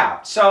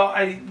 Yeah, so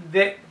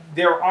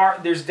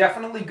there's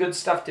definitely good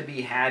stuff to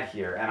be had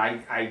here, and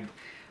I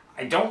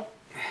don't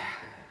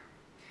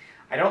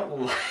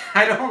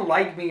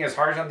like being as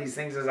harsh on these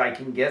things as I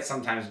can get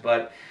sometimes,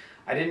 but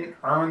I didn't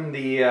earn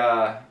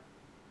the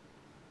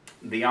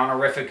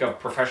honorific of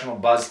professional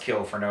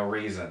buzzkill for no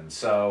reason.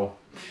 So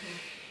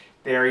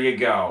there you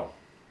go.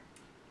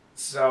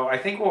 So I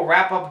think we'll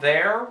wrap up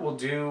there. We'll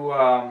do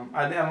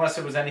unless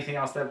there was anything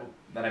else that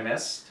I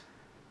missed.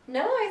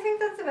 No, I think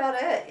that's about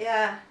it.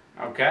 Yeah.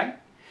 Okay.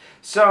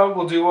 So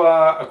we'll do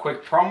a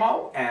quick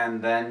promo,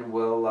 and then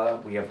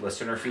we have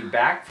listener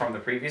feedback from the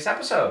previous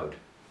episode.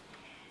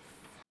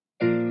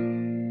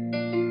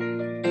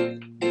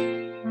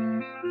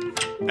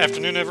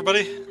 Afternoon,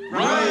 everybody.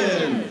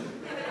 Ryan!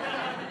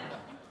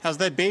 How's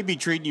that baby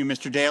treating you,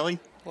 Mr. Daly?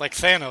 Like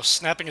Thanos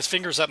snapping his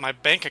fingers at my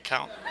bank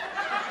account.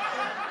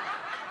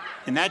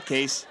 In that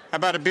case, how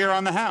about a beer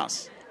on the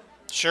house?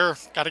 Sure,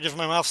 gotta give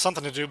my mouth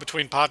something to do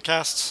between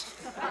podcasts.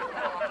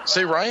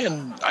 Say,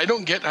 Ryan, I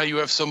don't get how you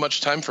have so much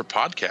time for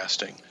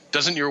podcasting.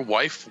 Doesn't your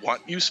wife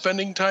want you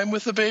spending time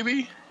with the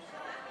baby?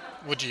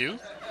 Would you?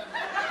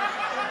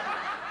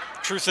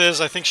 Truth is,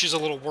 I think she's a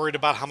little worried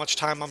about how much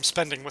time I'm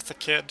spending with the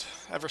kid,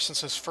 ever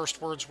since his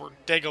first words were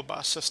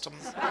Dagobah system.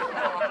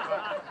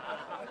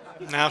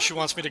 Now she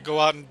wants me to go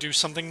out and do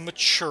something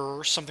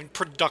mature, something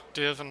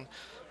productive, and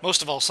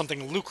most of all,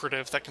 something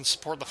lucrative that can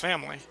support the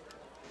family.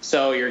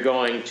 So you're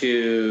going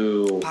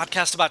to...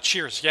 Podcast about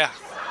Cheers, yeah.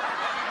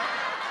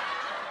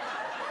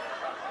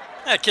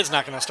 That kid's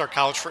not going to start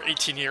college for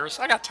 18 years.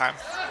 I got time.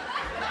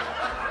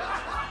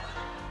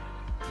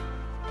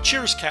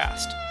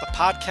 Cheerscast, the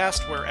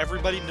podcast where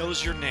everybody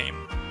knows your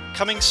name.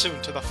 Coming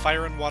soon to the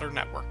Fire and Water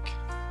Network.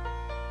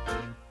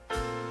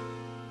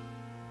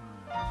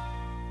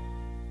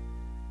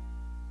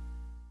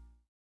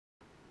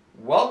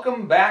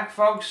 Welcome back,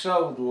 folks.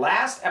 So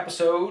last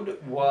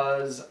episode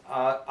was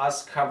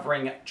us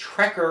covering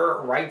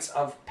Trekker Rites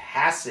of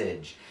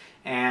Passage.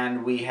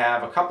 And we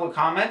have a couple of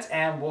comments,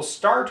 and we'll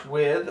start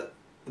with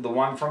the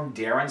one from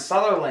Darren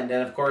Sutherland.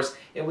 And of course,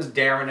 it was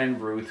Darren and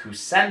Ruth who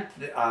sent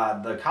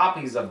the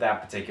copies of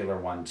that particular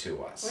one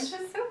to us. Which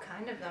is so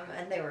kind of them,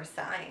 and they were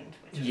signed.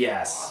 Which was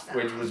Yes, awesome.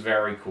 which was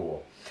very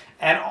cool.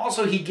 And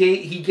also, he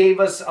gave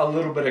us a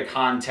little bit of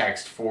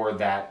context for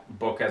that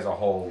book as a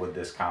whole with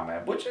this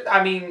comment, which was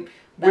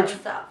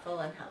thoughtful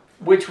and helpful.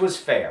 Which was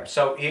fair.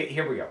 So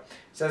here we go. It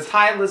says,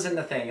 "Hi, Liz and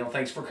Nathaniel.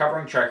 Thanks for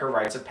covering Trekker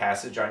Rites of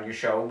Passage on your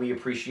show. We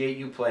appreciate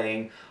you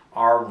playing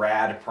our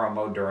rad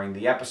promo during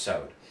the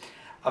episode.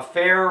 A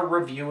fair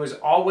review is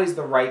always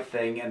the right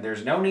thing, and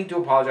there's no need to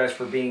apologize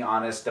for being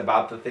honest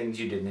about the things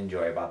you didn't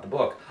enjoy about the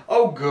book."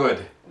 Oh,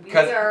 good. We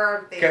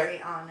are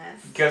very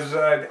honest. Because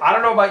I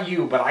don't know about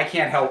you, but I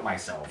can't help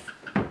myself.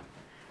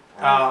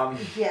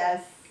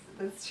 Yes,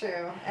 that's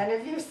true. And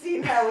if you've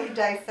seen how we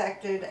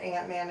dissected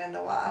Ant-Man and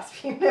the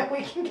Wasp, you know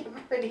we can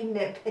get pretty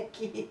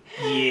nitpicky.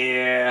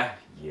 Yeah.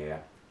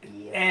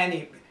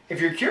 And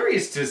if you're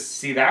curious to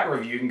see that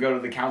review, you can go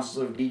to the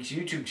Council of Geeks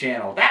YouTube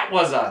channel. That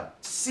was a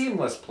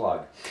seamless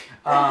plug.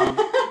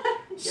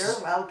 You're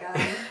welcome.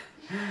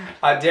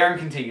 Darren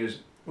continues,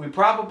 "We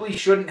probably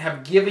shouldn't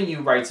have given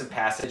you Rites of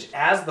Passage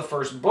as the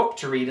first book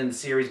to read in the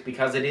series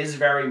because it is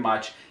very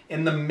much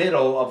in the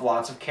middle of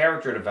lots of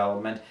character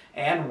development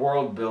and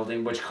world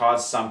building, which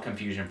caused some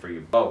confusion for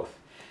you both.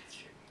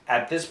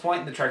 At this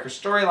point in the Trekker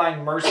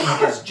storyline, Mercy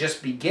is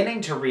just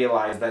beginning to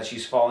realize that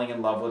she's falling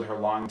in love with her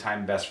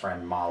longtime best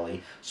friend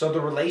Molly, so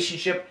the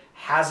relationship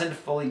hasn't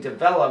fully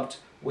developed,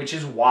 which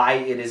is why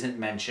it isn't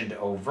mentioned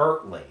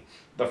overtly.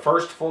 The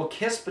first full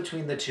kiss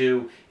between the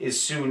two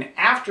is soon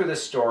after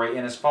this story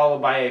and is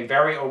followed by a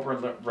very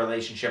open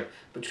relationship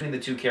between the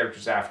two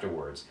characters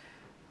afterwards."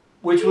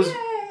 Which was... Yay!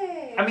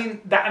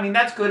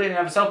 that's good in and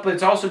of itself, but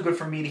it's also good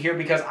for me to hear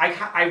because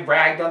I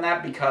ragged on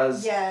that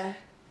because... Yeah.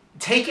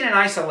 Taken in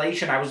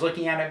isolation, I was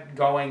looking at it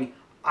going,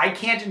 I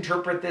can't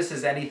interpret this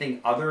as anything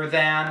other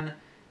than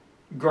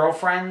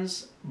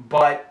girlfriends,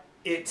 but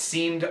it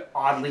seemed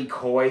oddly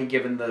coy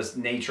given the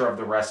nature of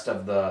the rest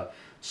of the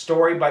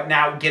story. But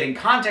now getting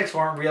context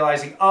for it and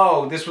realizing,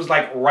 oh, this was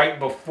like right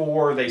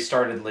before they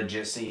started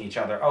legit seeing each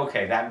other.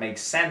 Okay, that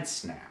makes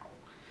sense now.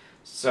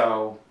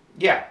 So,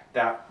 yeah,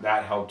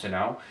 that helped to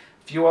know.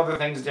 A few other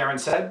things Darren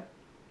said.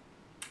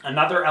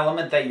 Another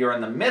element that you're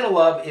in the middle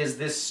of is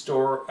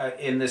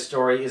in this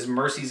story is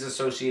Mercy's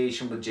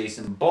association with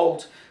Jason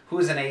Bolt, who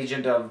is an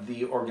agent of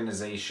the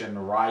organization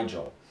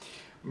Rigel.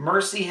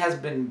 Mercy has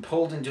been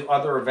pulled into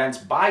other events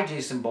by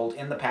Jason Bolt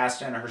in the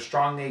past, and her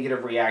strong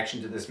negative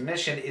reaction to this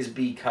mission is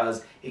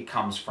because it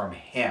comes from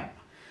him.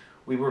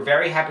 We were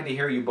very happy to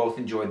hear you both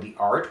enjoyed the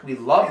art. We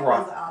love It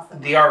Ron. was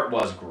awesome. The art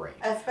was great.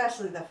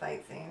 Especially the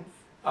fight scenes.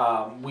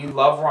 We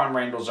love Ron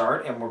Randall's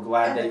art, and we're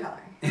glad And the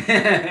that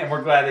coloring. and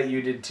we're glad that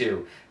you did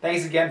too.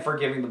 Thanks again for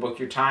giving the book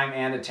your time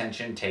and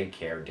attention. Take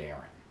care,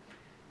 Darren.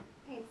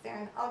 Thanks,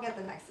 Darren. I'll get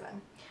the next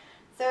one.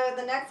 So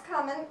the next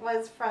comment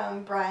was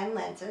from Brian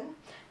Linton.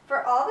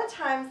 For all the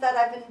times that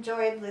I've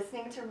enjoyed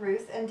listening to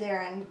Ruth and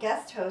Darren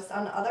guest host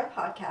on other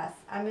podcasts,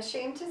 I'm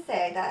ashamed to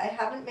say that I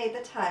haven't made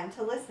the time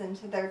to listen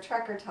to their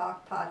Trekker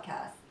Talk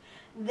podcast.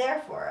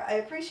 Therefore, I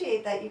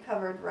appreciate that you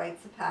covered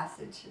rites of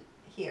passage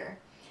here.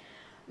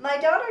 My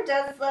daughter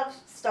does love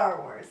Star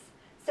Wars,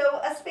 so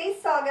a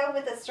space saga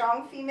with a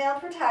strong female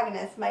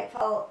protagonist might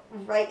fall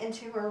right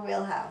into her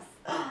wheelhouse,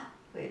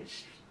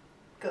 which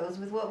goes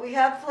with what we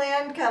have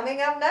planned coming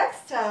up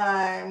next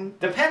time.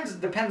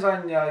 Depends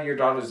on your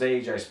daughter's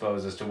age, I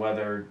suppose, as to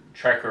whether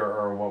Trekker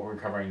or what we're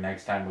covering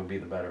next time would be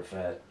the better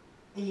fit.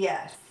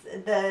 Yes,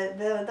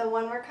 the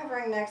one we're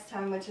covering next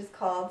time, which is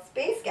called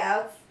Space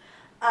Scouts,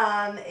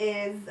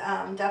 is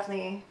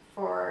definitely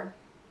for,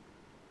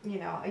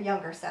 a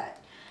younger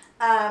set.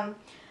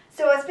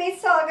 So a space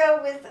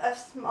saga with a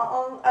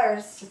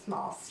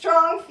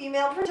strong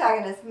female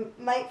protagonist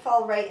might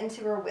fall right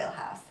into her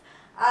wheelhouse.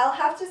 I'll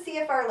have to see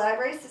if our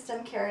library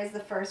system carries the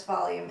first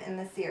volume in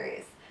the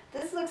series.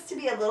 This looks to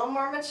be a little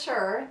more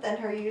mature than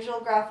her usual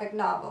graphic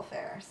novel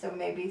fare, so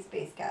maybe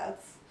Space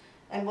Scouts.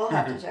 And we'll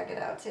have to check it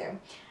out too.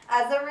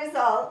 As a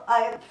result,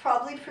 I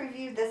probably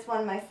previewed this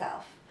one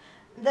myself.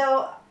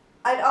 Though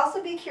I'd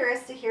also be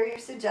curious to hear your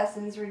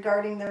suggestions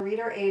regarding the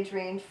reader age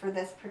range for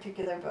this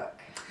particular book.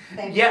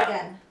 Thanks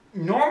again.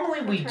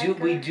 Normally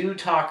we do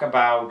talk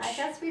about I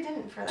guess we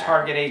didn't for that.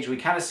 target age. We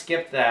kind of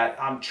skipped that.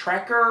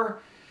 Trekker,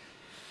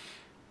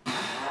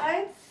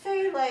 I'd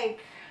say like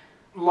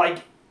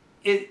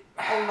it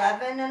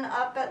 11 and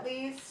up at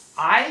least.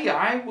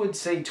 I would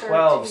say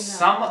 12. 13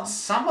 now.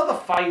 Some of the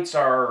fights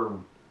are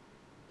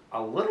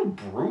a little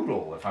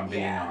brutal, if I'm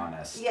being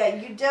honest. Yeah,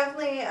 you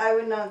definitely, I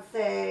would not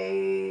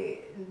say,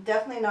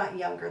 definitely not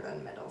younger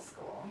than middle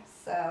school.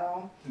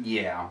 So,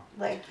 Yeah.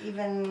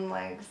 even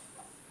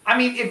I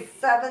mean, if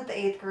 7th,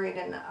 8th grade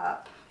and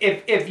up.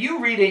 if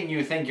you read it and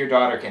you think your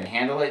daughter can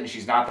handle it and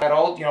she's not that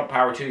old,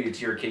 power to you.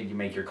 It's your kid. You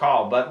make your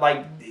call. But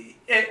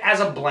as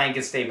a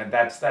blanket statement,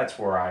 that's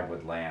where I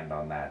would land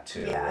on that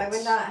too. Yeah, I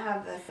would not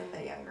have this in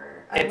the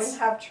younger. I wouldn't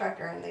have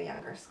Trekker in the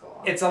younger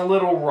school. It's a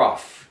little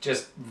rough,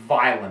 just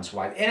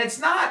violence-wise, and it's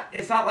not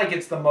like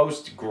it's the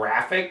most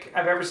graphic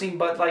I've ever seen.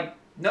 But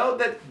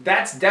no,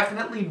 that's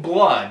definitely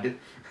blood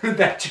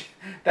that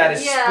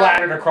is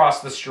splattered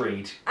across the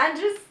street. And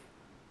just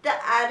the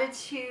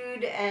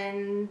attitude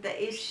and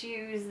the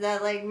issues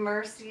that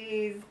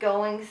Mercy's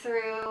going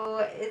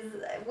through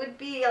would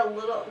be a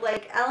little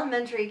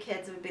elementary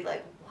kids would be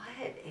like,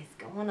 what is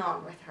going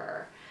on with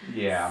her?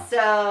 Yeah.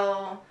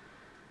 So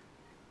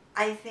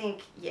I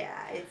think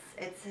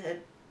it's a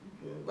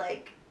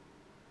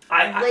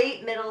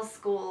late middle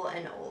school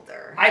and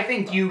older. I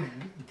think you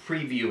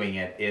previewing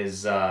it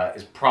is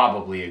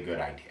probably a good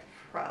idea.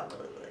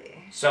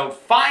 Probably. So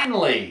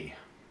finally,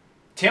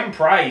 Tim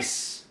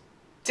Price.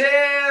 Tim!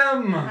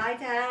 Hi,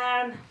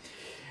 Tim.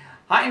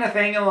 Hi,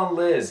 Nathaniel and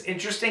Liz.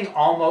 Interesting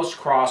almost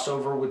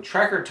crossover with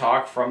Trekker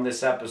Talk from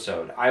this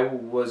episode. I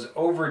was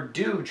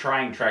overdue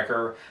trying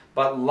Trekker,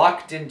 but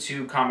lucked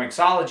into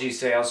Comixology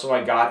sale, so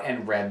I got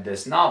and read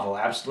this novel.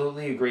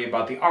 Absolutely agree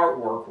about the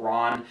artwork.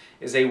 Ron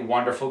is a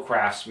wonderful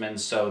craftsman,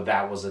 so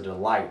that was a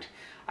delight.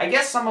 I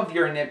guess some of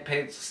your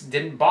nitpicks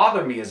didn't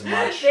bother me as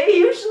much. They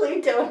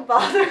usually don't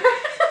bother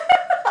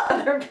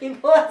other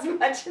people as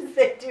much as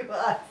they do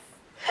us.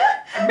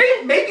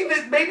 Maybe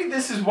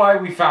this is why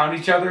we found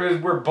each other,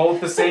 is we're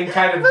both the same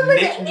kind of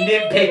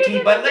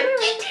nitpicky, but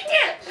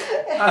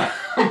yeah.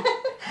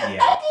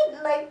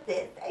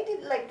 I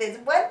didn't like this.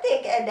 One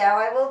thing, and now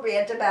I will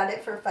rant about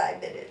it for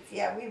 5 minutes.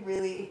 Yeah, we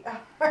really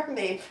are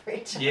made for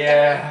each other.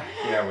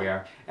 Yeah, we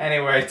are.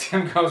 Anyway,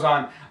 Tim goes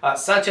on,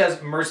 such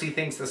as Mercy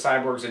thinks the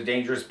cyborgs are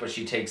dangerous, but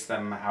she takes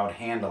them out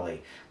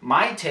handily.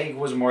 My take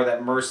was more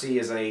that Mercy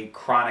is a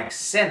chronic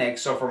cynic,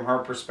 so from her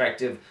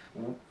perspective,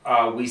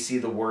 we see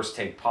the worst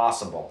take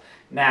possible.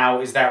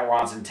 Now, is that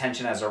Ron's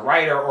intention as a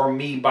writer, or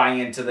me buying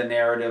into the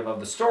narrative of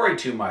the story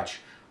too much?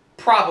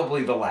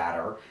 Probably the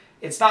latter.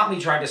 It's not me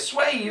trying to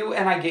sway you,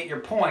 and I get your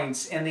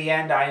points. In the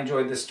end, I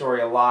enjoyed this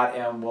story a lot,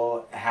 and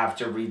will have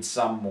to read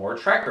some more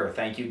Trekker.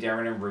 Thank you,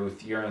 Darren and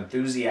Ruth. Your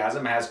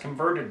enthusiasm has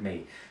converted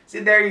me. See,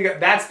 there you go.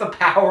 That's the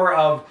power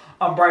of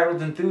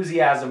unbridled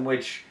enthusiasm,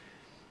 which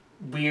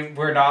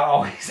we're not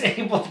always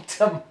able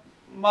to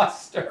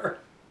muster.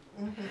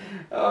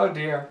 Mm-hmm. Oh,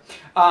 dear.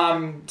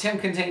 Tim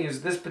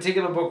continues, this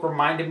particular book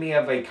reminded me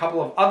of a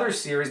couple of other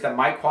series that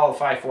might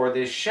qualify for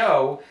this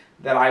show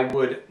that I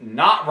would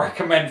not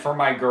recommend for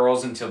my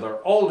girls until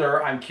they're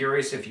older. I'm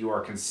curious if you are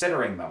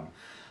considering them.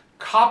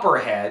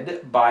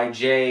 Copperhead by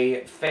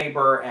Jay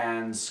Faber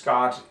and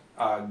Scott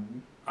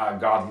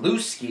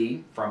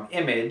Godlewski from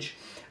Image,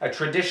 a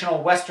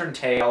traditional Western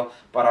tale,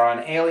 but on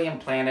an alien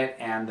planet,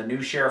 and the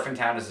new sheriff in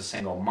town is a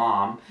single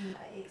mom.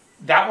 Nice.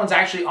 That one's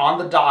actually on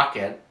the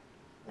docket.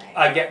 Nice.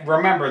 Again,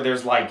 remember,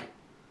 there's like,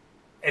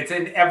 it's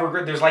an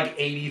evergreen. There's like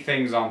 80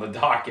 things on the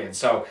docket,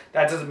 so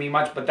that doesn't mean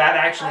much. But that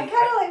actually, I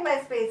kind of like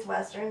my space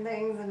western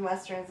things and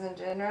westerns in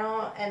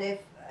general.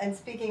 And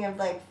speaking of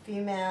like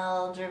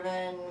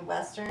female-driven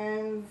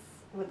westerns,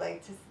 would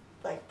like to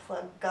like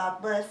plug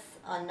Godless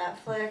on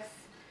Netflix,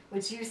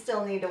 which you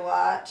still need to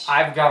watch.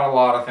 I've got a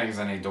lot of things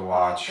I need to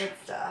watch. Good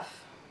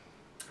stuff.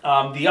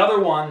 The other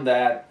one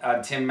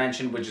that Tim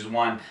mentioned, which is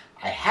one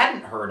I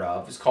hadn't heard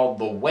of, is called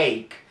The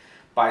Wake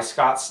by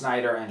Scott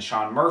Snyder and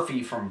Sean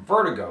Murphy from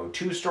Vertigo.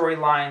 2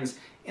 storylines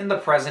in the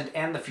present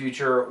and the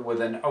future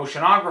with an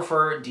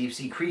oceanographer, deep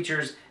sea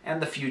creatures,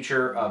 and the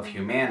future of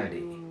humanity.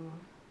 Ooh.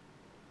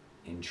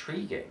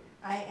 Intriguing.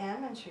 I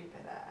am intrigued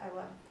by that. I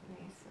love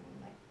me some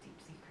like deep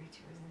sea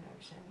creatures and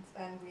oceans,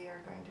 and we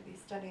are going to be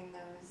studying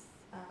those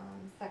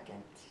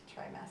second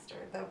trimester,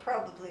 though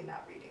probably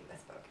not reading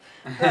this book,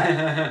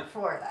 but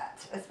for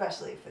that,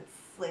 especially if it's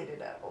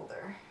slated at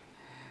older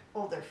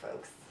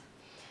folks.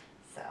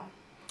 So.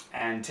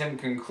 And Tim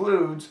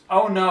concludes,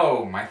 "Oh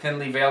no, my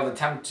thinly veiled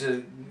attempt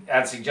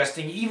at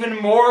suggesting even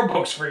more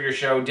books for your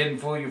show didn't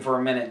fool you for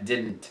a minute,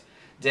 did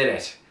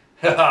it?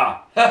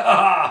 Ha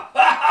ha!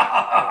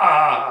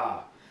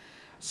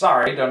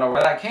 Sorry, don't know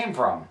where that came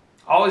from.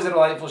 Always a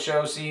delightful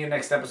show. See you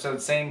next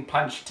episode. Same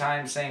punch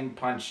time, same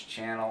punch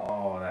channel."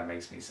 Oh, that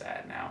makes me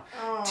sad now.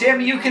 Oh.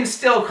 Tim, you can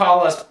still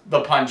call us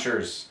the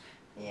Punchers.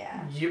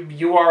 Yeah.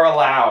 You are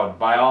allowed,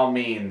 by all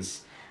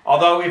means.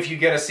 Although, if you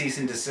get a cease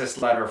and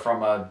desist letter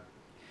from a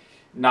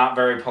not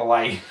very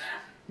polite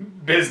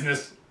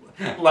business,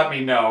 let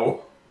me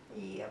know.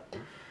 Yep.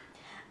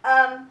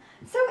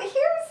 So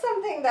here's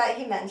something that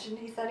he mentioned.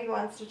 He said he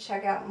wants to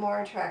check out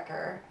more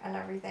Trekker and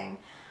everything.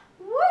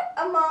 What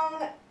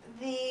among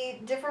the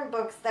different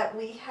books that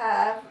we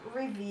have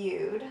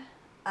reviewed,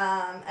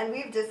 and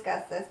we've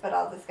discussed this, but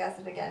I'll discuss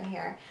it again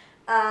here,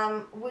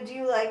 would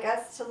you like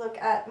us to look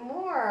at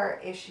more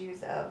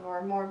issues of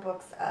or more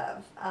books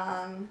of?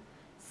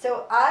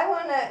 So I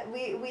want to,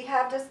 we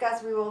have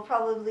discussed we will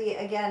probably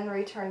again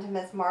return to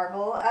Ms.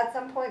 Marvel at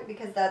some point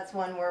because that's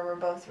one where we're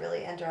both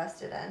really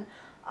interested in.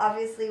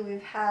 Obviously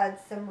we've had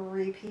some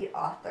repeat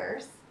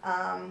authors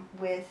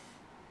with,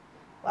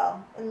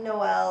 well,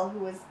 Noelle, who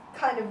was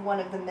kind of one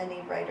of the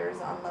many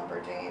writers on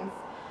Lumberjanes,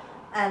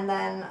 and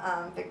then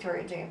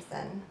Victoria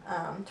Jameson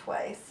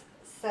twice.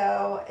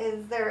 So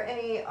is there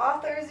any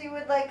authors you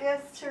would like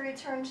us to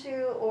return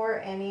to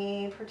or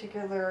any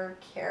particular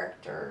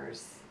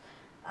characters?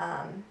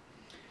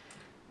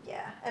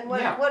 Yeah, and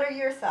what are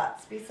your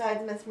thoughts besides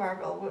Ms.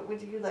 Marvel? What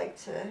would you like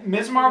to?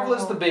 Ms. Marvel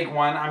is the big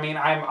one. I mean,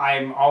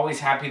 I'm always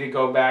happy to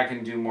go back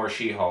and do more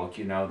She-Hulk.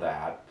 You know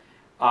that.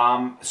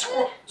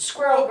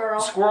 Squirrel Girl.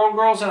 Squirrel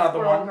Girl's another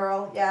Squirrel one.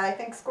 Girl. Yeah, I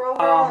think Squirrel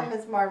Girl and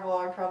Ms. Marvel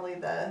are probably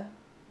the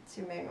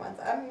 2 main ones.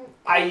 I'm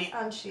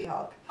on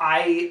She-Hulk.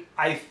 I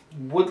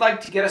would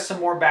like to get us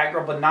some more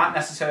Batgirl, but not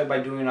necessarily by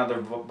doing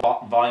another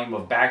volume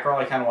of Batgirl.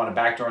 I kind of want to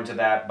backdoor into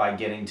that by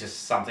getting to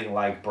something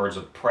like Birds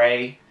of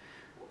Prey,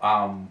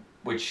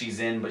 which she's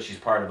in, but she's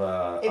part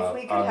of If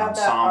we could an have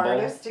ensemble. that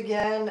artist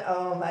again,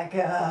 oh my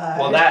god.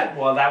 Well,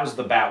 that was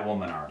the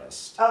Batwoman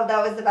artist. Oh,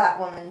 that was the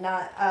Batwoman,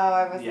 not. Oh,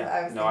 I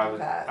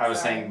was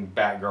was saying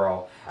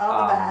Batgirl.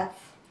 All the bats.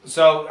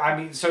 So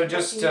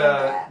just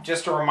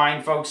to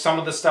remind folks, some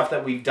of the stuff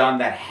that we've done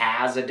that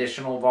has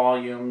additional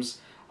volumes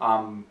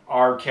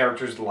are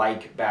characters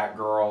like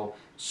Batgirl,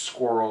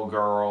 Squirrel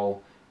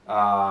Girl,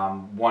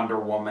 Wonder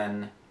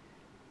Woman.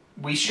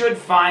 We should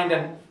find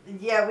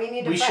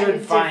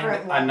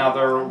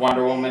another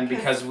Wonder Woman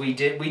because we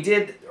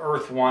did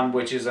Earth 1,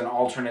 which is an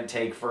alternate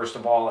take first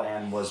of all,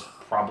 and was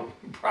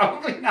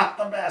probably not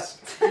the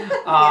best.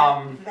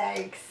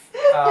 Thanks.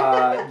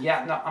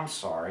 I'm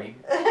sorry.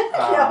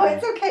 No,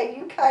 it's okay.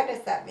 You kind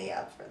of set me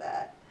up for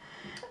that.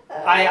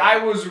 I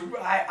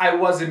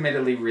was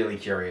admittedly really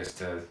curious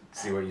to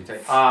see what you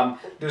take.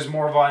 There's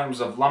more volumes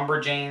of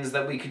Lumberjanes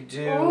that we could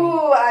do.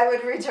 Ooh, I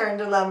would return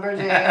to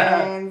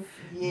Lumberjanes.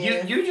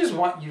 Yes. You just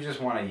want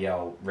to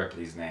yell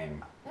Ripley's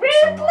name.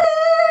 Ripley!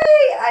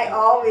 I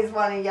always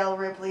want to yell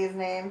Ripley's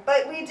name,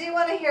 but we do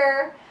want to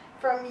hear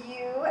from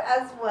you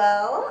as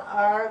well,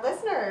 our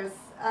listeners.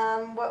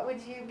 What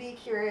would you be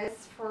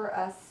curious for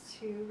us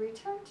to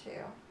return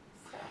to?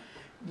 So.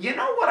 You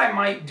know what I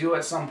might do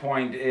at some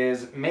point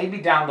is maybe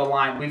down the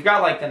line. We've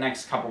got like the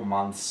next couple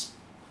months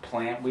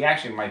planned. We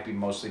actually might be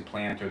mostly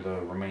planned through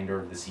the remainder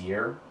of this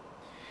year.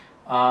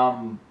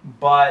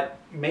 But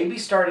maybe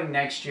starting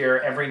next year,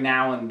 every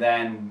now and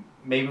then,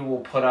 maybe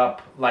we'll come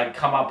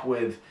up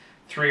with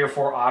 3 or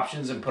 4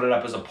 options and put it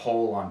up as a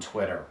poll on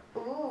Twitter.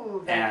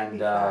 Ooh, that would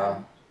be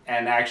fun.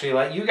 And actually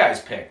let you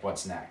guys pick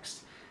what's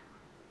next.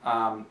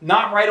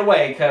 Not right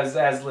away, because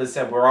as Liz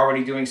said, we're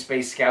already doing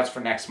Space Scouts for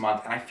next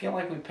month, and I feel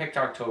like we picked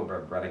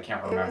October, but I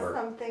can't remember. It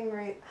was something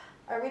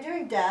Are we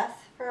doing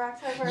death for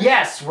October?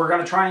 Yes, we're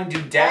gonna try and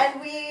do death.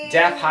 And we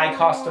Death, high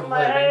cost of living.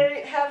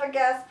 might have a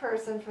guest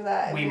person for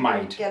that. if We can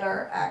might. get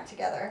our act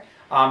together.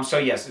 So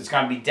yes, it's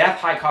gonna be death,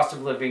 high cost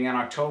of living in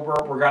October.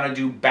 We're gonna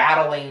do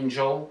Battle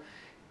Angel,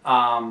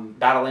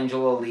 Battle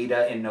Angel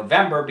Alita in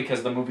November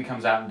because the movie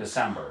comes out in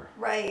December.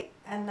 Right.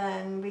 And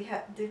then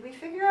did we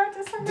figure out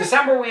December?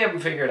 December we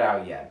haven't figured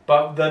out yet,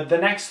 but the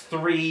next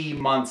 3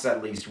 months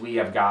at least we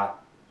have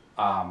got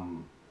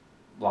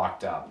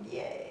locked up.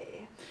 Yay.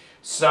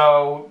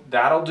 So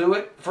that'll do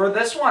it for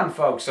this one,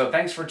 folks. So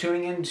thanks for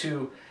tuning in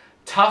to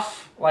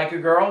Tough Like a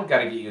Girl. Got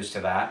to get used to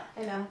that.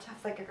 I know,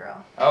 tough like a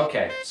girl.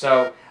 Okay,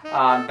 so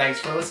thanks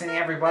for listening,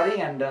 everybody,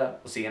 and we'll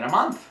see you in a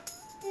month.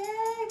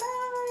 Yay,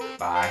 bye.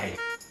 Bye.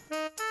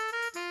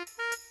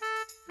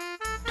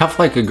 Tough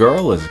Like a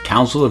Girl is a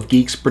Council of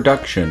Geeks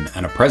production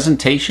and a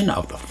presentation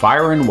of the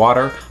Fire and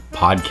Water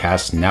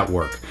Podcast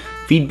Network.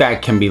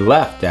 Feedback can be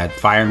left at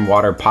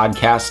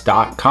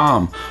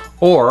fireandwaterpodcast.com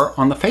or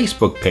on the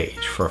Facebook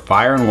page for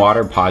Fire and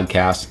Water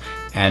Podcast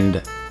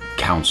and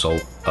Council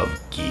of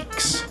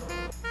Geeks.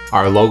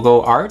 Our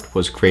logo art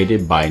was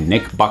created by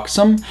Nick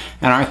Buxom,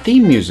 and our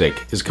theme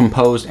music is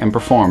composed and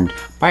performed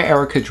by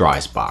Erica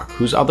Dreisbach,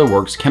 whose other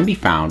works can be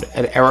found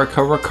at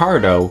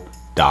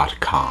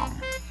ericaricardo.com.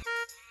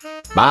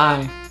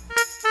 Bye.